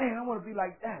 I want to be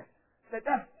like that.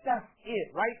 That's it,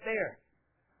 right there.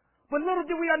 But little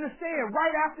did we understand,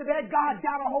 right after that, God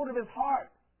got a hold of his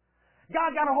heart.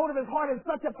 God got a hold of his heart in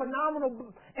such a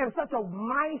phenomenal and such a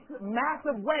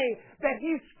massive way that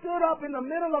he stood up in the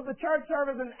middle of the church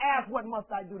service and asked, what must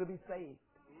I do to be saved?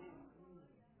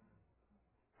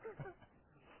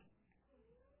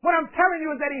 What I'm telling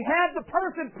you is that he had the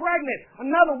person pregnant,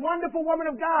 another wonderful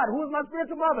woman of God who was my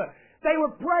spiritual mother. They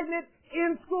were pregnant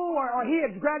in school, or he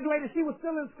had graduated. She was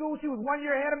still in school. She was 1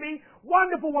 year ahead of me.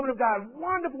 Wonderful woman of God.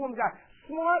 Wonderful woman of God.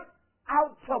 Smart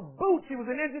out to boot. She was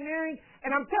in engineering. And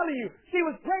I'm telling you, she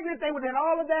was pregnant. They would have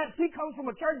all of that. She comes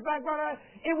from a church background.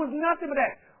 It was nothing but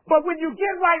that. But when you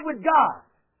get right with God,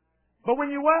 but when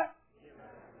you what?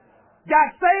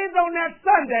 Got saved on that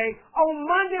Sunday, on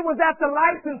Monday was at the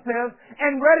licenses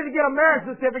and ready to get a marriage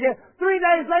certificate. 3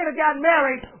 days later got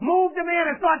married, moved them in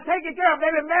and started taking care of them.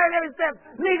 They've been married ever since,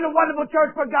 leading a wonderful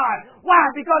church for God. Why?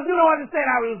 Because you don't understand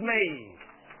how it was made.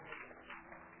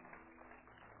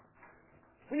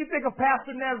 When you think of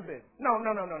Pastor Nesbitt, no.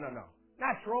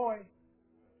 Not Troy.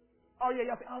 Oh yeah,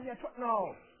 y'all think, Troy.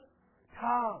 No.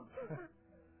 Tom.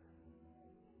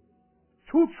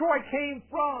 Who Troy came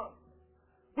from.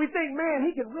 We think, man,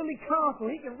 he can really counsel.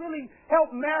 He can really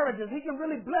help marriages. He can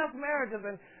really bless marriages.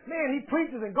 And, man, he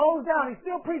preaches and goes down. He's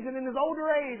still preaching in his older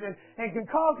age and can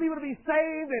cause people to be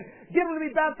saved and get them to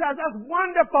be baptized. That's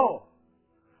wonderful.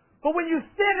 But when you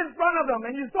sit in front of him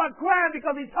and you start crying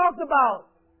because he talks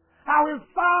about how his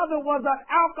father was an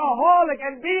alcoholic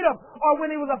and beat him, or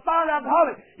when he was a father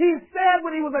alcoholic, he said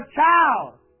when he was a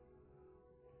child,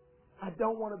 I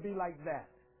don't want to be like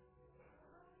that.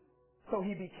 So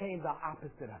he became the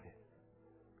opposite of it.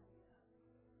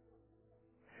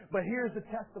 But here's the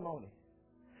testimony.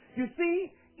 You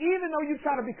see, even though you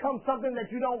try to become something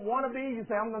that you don't want to be, you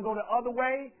say, I'm going to go the other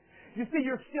way, you see,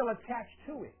 you're still attached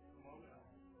to it.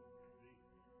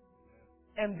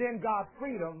 And then God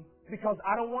freed him because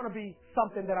I don't want to be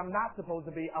something that I'm not supposed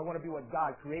to be. I want to be what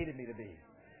God created me to be.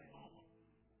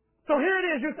 So here it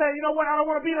is. You say, you know what? I don't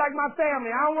want to be like my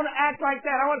family. I don't want to act like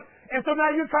that. And so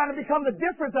now you're trying to become the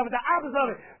difference of it, the opposite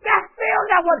of it. That's still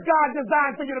not what God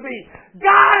designed for you to be.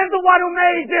 God is the one who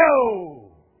made you.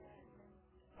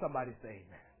 Somebody say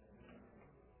amen.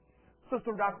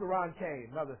 Sister Dr. Ron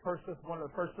came, one of the first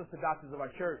sister doctors of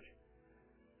our church.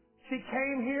 She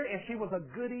came here and she was a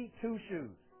goody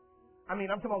two-shoes. I'm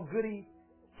talking about goody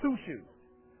two-shoes.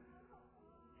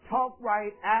 Talk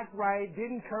right, act right,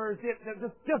 didn't curse,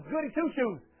 just goody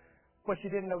two-shoes. But she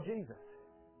didn't know Jesus.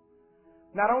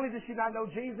 Not only did she not know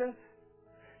Jesus,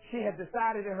 she had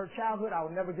decided in her childhood, I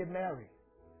would never get married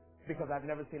because I've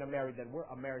never seen a marriage that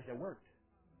worked.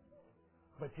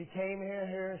 But she came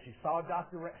here, she saw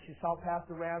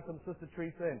Pastor Ransom, Sister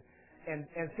Teresa,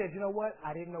 and said, you know what?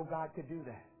 I didn't know God could do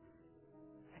that.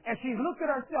 And she looked at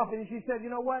herself and she said, you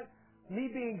know what? Me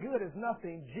being good is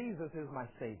nothing. Jesus is my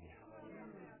Savior.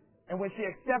 And when she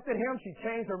accepted him, she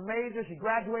changed her major. She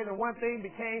graduated in one thing,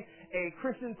 became a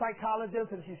Christian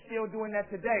psychologist, and she's still doing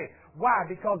that today. Why?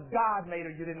 Because God made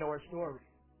her. You didn't know her story.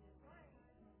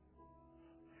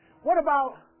 What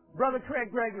about Brother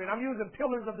Craig Gregory? And I'm using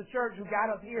pillars of the church who got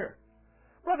us here.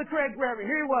 Brother Craig Gregory,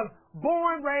 here he was,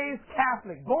 born, raised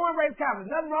Catholic. Born, raised Catholic.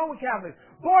 Nothing wrong with Catholics.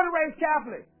 Born and raised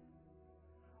Catholic.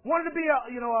 Wanted to be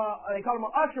they call him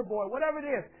an usher boy, whatever it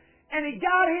is. And he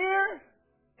got here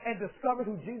and discovered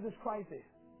who Jesus Christ is.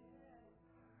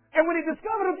 And when he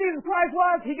discovered who Jesus Christ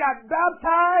was, he got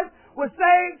baptized, was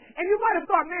saved, and you might have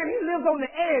thought, man, he lives on the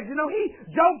edge. You know, he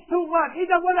jokes too much. He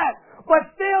does all that. But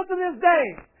still to this day,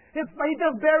 he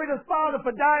just buried his father for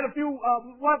dying a few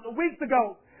weeks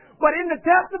ago. But in the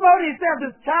testimony, he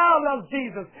says his child loves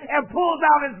Jesus and pulls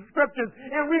out his scriptures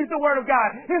and reads the Word of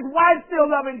God. His wife's still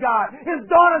loving God. His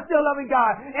daughter's still loving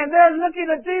God. And they're looking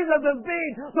at Jesus as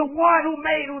being the one who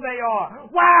made who they are.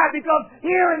 Why? Because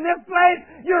here in this place,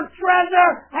 your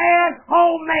treasure and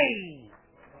homemade.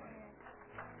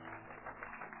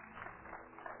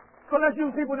 So let's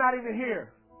use people not even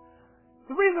here.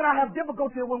 The reason I have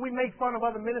difficulty when we make fun of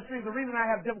other ministries, the reason I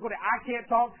have difficulty, I can't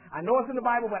talk. I know it's in the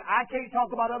Bible, but I can't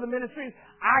talk about other ministries.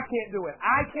 I can't do it.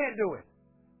 I can't do it.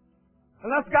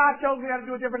 Unless God shows me how to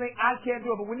do a different thing, I can't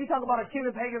do it. But when you talk about a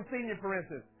Kenneth Hagin Sr., for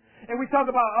instance, and we talk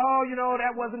about,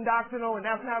 that wasn't doctrinal and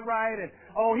that's not right, and,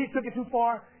 he took it too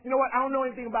far. You know what? I don't know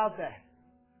anything about that.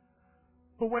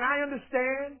 But when I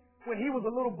understand when he was a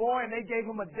little boy and they gave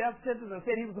him a death sentence and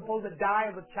said he was supposed to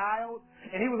die as a child,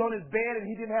 and he was on his bed and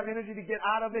he didn't have energy to get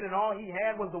out of it, and all he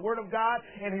had was the Word of God,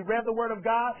 and he read the Word of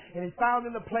God, and he found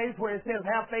in the place where it says,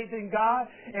 have faith in God,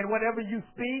 and whatever you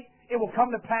speak, it will come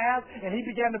to pass, and he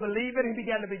began to believe it, he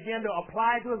began to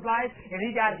apply it to his life, and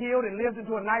he got healed and lived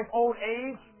into a nice old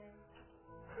age.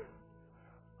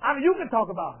 I mean, you can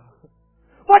talk about it.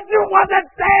 But you wasn't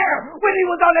there when he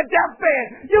was on the deathbed.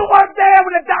 You weren't there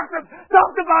when the doctor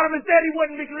talked about him and said he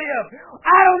wouldn't live.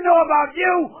 I don't know about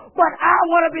you, but I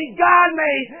want to be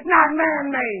God-made, not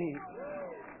man-made.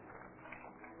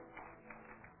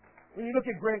 When you look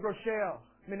at Greg Rochelle,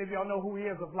 many of y'all know who he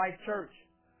is, of Life Church.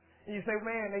 And you say,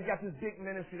 man, they got this big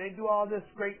ministry. They do all this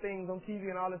great things on TV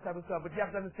and all this type of stuff. But you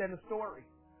have to understand the story.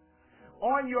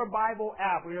 On your Bible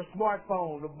app or your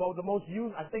smartphone, the most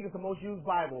used, I think it's the most used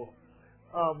Bible,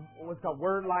 what's called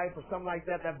Word Life or something like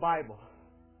that Bible.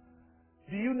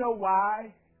 Do you know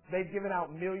why they've given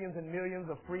out millions and millions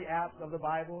of free apps of the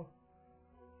Bible?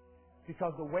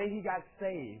 Because the way he got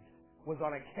saved was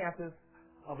on a campus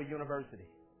of a university.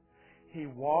 He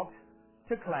walked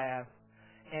to class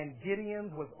and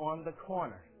Gideon's was on the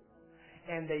corner.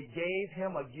 And they gave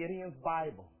him a Gideon's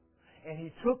Bible. And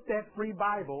he took that free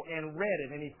Bible and read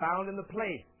it, and he found in the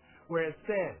place where it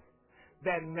says,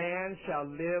 that man shall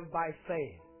live by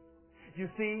faith. You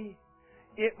see,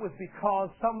 it was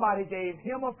because somebody gave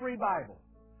him a free Bible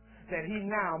that he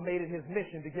now made it his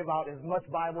mission to give out as much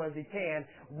Bible as he can,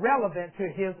 relevant to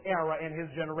his era and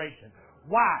his generation.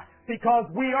 Why? Because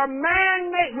we are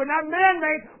man-made. We're not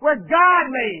man-made, we're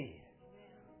God-made.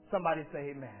 Somebody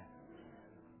say amen.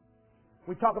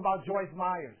 We talk about Joyce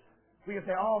Myers. We can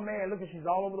say, oh man, look at she's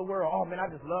all over the world. Oh man, I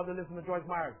just love to listen to Joyce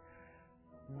Myers.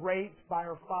 Raped by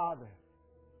her father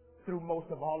through most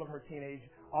of all of her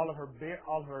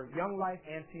young life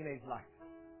and teenage life.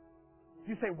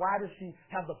 You say, why does she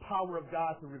have the power of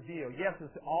God to reveal? Yes,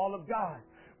 it's all of God,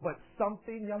 but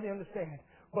something, you have to understand,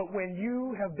 but when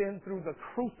you have been through the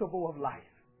crucible of life,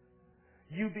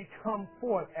 you become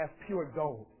forth as pure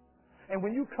gold. And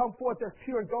when you come forth as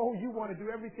pure gold, you want to do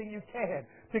everything you can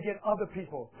to get other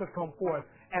people to come forth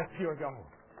as pure gold.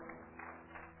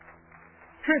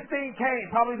 Christine Kane,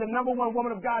 probably the number one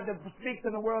woman of God that speaks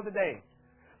in the world today.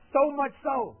 So much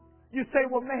so, you say,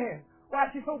 well, man, why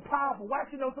is she so powerful? Why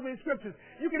does she know so many scriptures?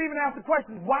 You can even ask the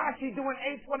question, why is she doing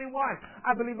 821?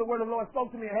 I believe the word of the Lord spoke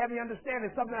to me and had me understand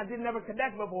it's something I didn't ever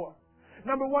connect before.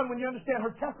 Number one, when you understand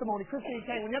her testimony, Christine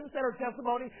Kane, when you understand her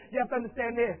testimony, you have to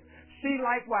understand this. She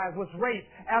likewise was raped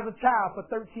as a child for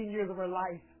 13 years of her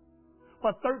life.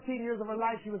 For 13 years of her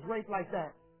life, she was raped like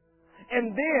that.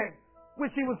 And then, when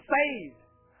she was saved,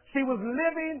 she was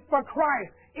living for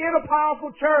Christ in a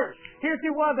powerful church. Here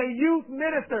she was, a youth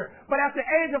minister. But at the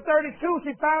age of 32,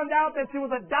 she found out that she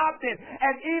was adopted.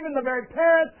 And even the very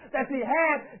parents that she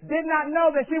had did not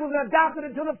know that she was adopted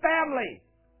into the family.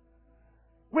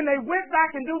 When they went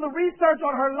back and do the research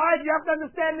on her life, you have to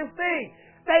understand this thing.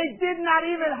 They did not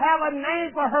even have a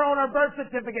name for her on her birth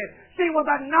certificate. She was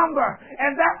a number.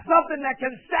 And that's something that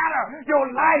can shatter your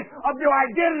life of your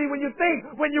identity when you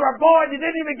think when you were born you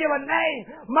didn't even give a name.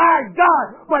 My God.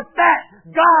 But that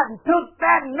God took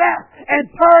that mess and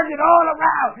turned it all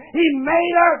around. He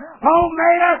made her,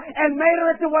 homemade her, and made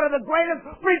her into one of the greatest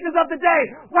preachers of the day.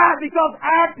 Why? Because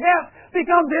our test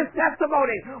becomes his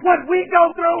testimony. What we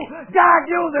go through, God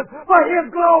uses for his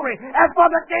glory and for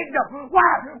the kingdom.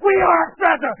 Why? We are a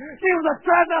treasure. She was a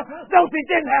treasure, though she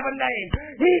didn't have a name.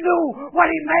 He knew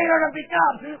what he made her to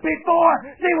become before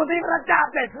she was even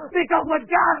adopted. Because when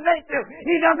God makes you,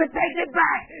 he doesn't take it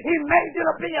back. He made you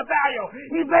to be a value.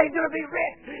 He made you to be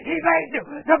rich. He made you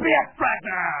to be a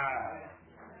treasure.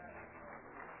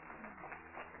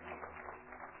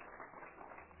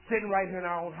 Sitting right here in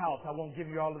our own house. I won't give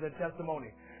you all of the testimony.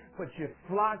 But you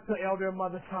flock to Elder and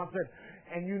Mother Thompson,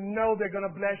 and you know they're going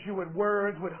to bless you with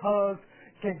words, with hugs,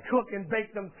 can cook and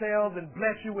bake themselves and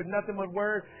bless you with nothing but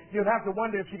words. You'd have to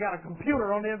wonder if she got a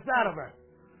computer on the inside of her.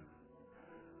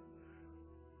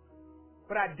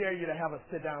 But I dare you to have her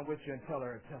sit down with you and tell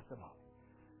her a testimony.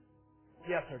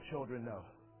 Yes, her children know.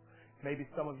 Maybe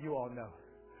some of you all know.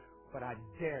 But I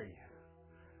dare you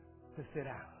to sit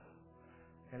down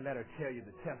and let her tell you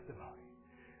the testimony.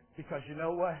 Because you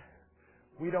know what?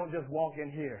 We don't just walk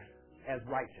in here as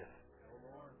righteous.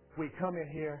 We come in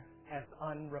here as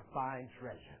unrefined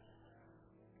treasures.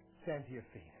 Stand to your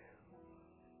feet.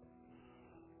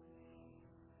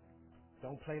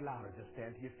 Don't play louder. Just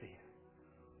stand to your feet.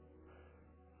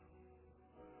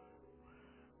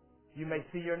 You may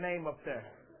see your name up there.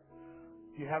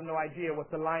 You have no idea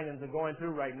what the Lions are going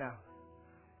through right now.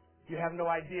 You have no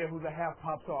idea who the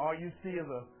half-pops are. All you see is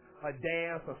a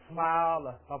dance, a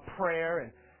smile, a prayer,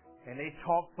 and they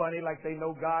talk funny like they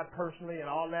know God personally and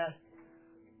all that.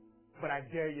 But I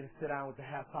dare you to sit down with the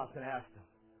half-pops and ask them.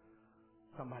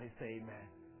 Somebody say amen.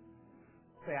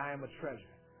 Say, I am a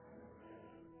treasure.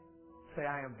 Say,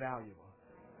 I am valuable.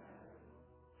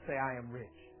 Say, I am rich.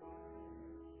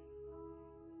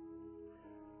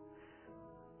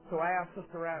 So I asked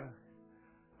Sister Anna,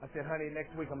 I said, honey,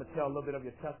 next week I'm going to tell a little bit of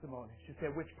your testimony. She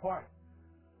said, which part?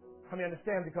 I mean,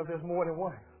 understand, because there's more than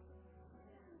one.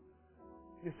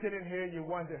 You sit in here and you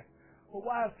wonder, well,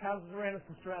 why is Pastor Anna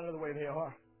and Sister Anna the way they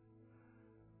are?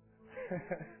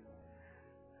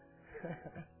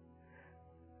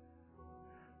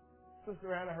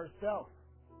 Sister Anna herself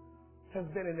has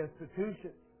been in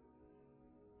institution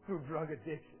through drug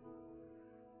addiction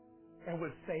and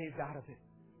was saved out of it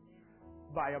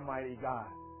by a mighty God.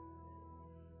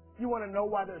 You want to know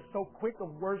why they're so quick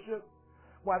of worship?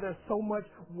 Why there's so much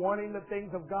wanting the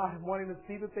things of God, wanting to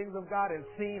see the things of God and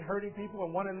seeing hurting people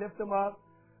and wanting to lift them up?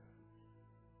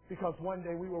 Because one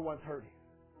day we were once hurting.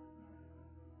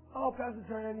 Oh, Pastor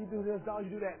Turner, you do this, you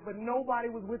do that. But nobody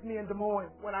was with me in Des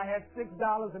Moines when I had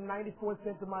 $6.94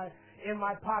 in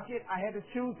my pocket. I had to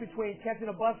choose between catching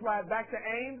a bus ride back to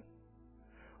Ames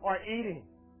or eating.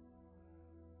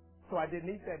 So I didn't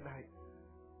eat that night.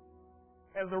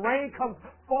 As the rain comes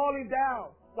falling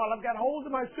down, while I've got holes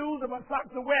in my shoes and my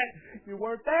socks are wet, you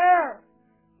weren't there.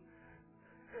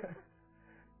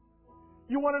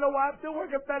 You want to know why I still work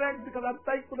at FedEx? Because I'm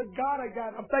thankful to God I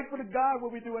got. I'm thankful to God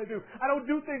what we do. I don't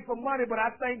do things for money, but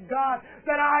I thank God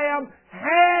that I am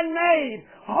handmade,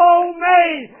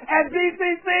 homemade at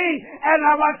BCC, and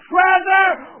I'm a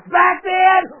treasure back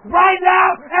then, right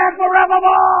now, and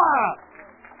forevermore.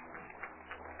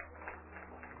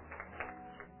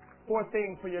 4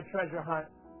 things for your treasure hunt.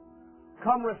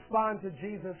 Come respond to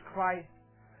Jesus Christ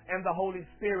and the Holy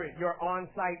Spirit, your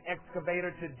on-site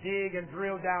excavator, to dig and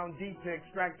drill down deep to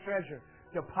extract treasure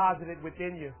deposited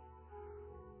within you.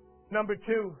 Number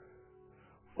 2,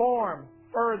 form,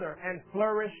 further, and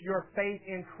flourish your faith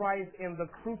in Christ in the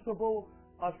crucible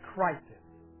of crisis.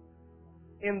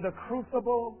 In the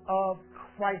crucible of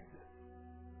crisis.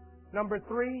 Number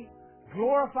 3,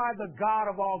 glorify the God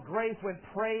of all grace when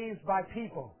praised by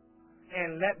people,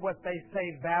 and let what they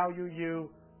say value you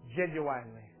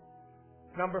genuinely.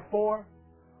 Number 4,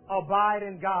 abide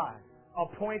in God,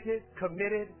 appointed,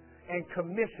 committed, and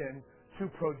commissioned to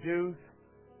produce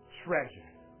treasure.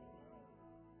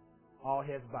 All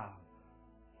heads bowed.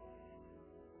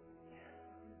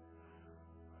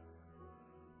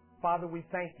 Father, we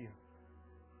thank you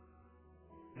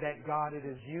that, God, it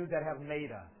is you that have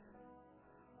made us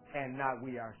and not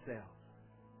we ourselves.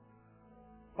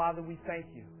 Father, we thank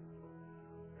you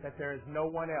that there is no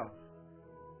one else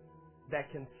that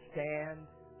can stand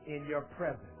in your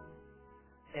presence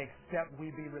except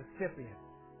we be recipients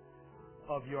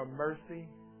of your mercy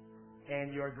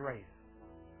and your grace.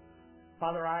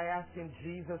 Father, I ask in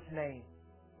Jesus' name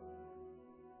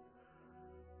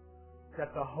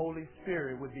that the Holy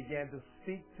Spirit would begin to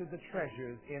speak to the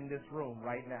treasures in this room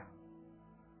right now.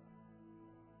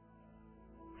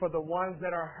 For the ones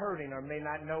that are hurting or may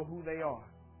not know who they are.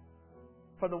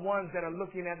 For the ones that are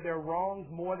looking at their wrongs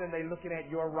more than they're looking at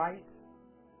your right.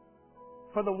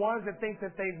 For the ones that think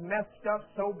that they've messed up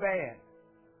so bad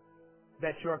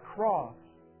that your cross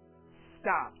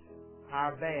stops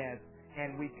our bad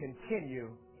and we continue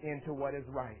into what is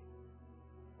right.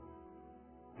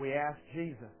 We ask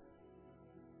Jesus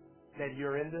that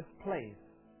you're in this place.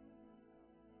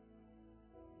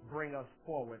 Bring us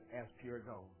forward as pure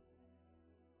gold.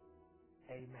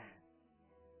 Amen.